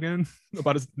Hulk Hogan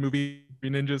about his movie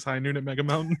Three Ninjas High Noon at Mega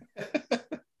Mountain?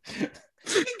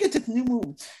 You can get to the new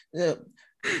movie,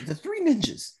 the Three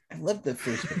Ninjas. I love the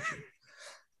first picture.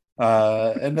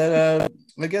 And then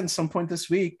again, some point this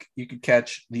week, you could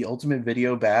catch the Ultimate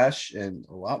Video Bash and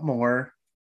a lot more.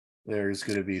 There's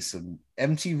going to be some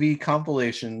MTV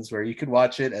compilations where you can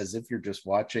watch it as if you're just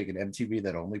watching an MTV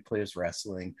that only plays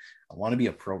wrestling. I Want to Be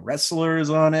a Pro Wrestler is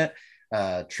on it.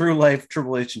 True Life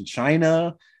Triple H in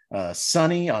China.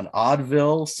 Sunny on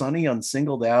Oddville. Sunny on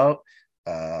Singled Out.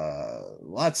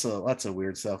 Lots of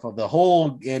weird stuff. The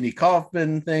whole Andy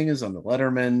Kaufman thing is on the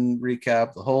Letterman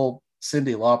recap. The whole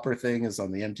Cyndi Lauper thing is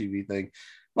on the MTV thing.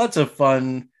 Lots of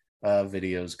fun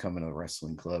videos coming to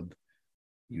Wrestling Club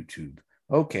YouTube.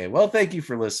 Okay, well, thank you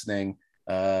for listening,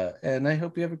 and I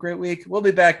hope you have a great week. We'll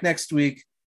be back next week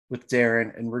with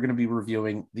Darren, and we're going to be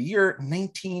reviewing the year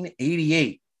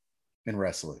 1988 in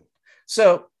wrestling.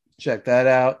 So check that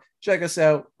out. Check us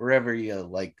out wherever you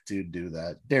like to do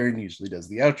that. Darren usually does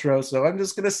the outro, so I'm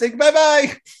just going to say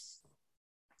bye-bye.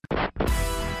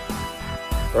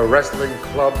 The Wrestling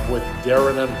Club with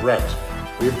Darren and Brett.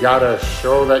 We've got a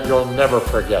show that you'll never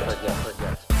forget.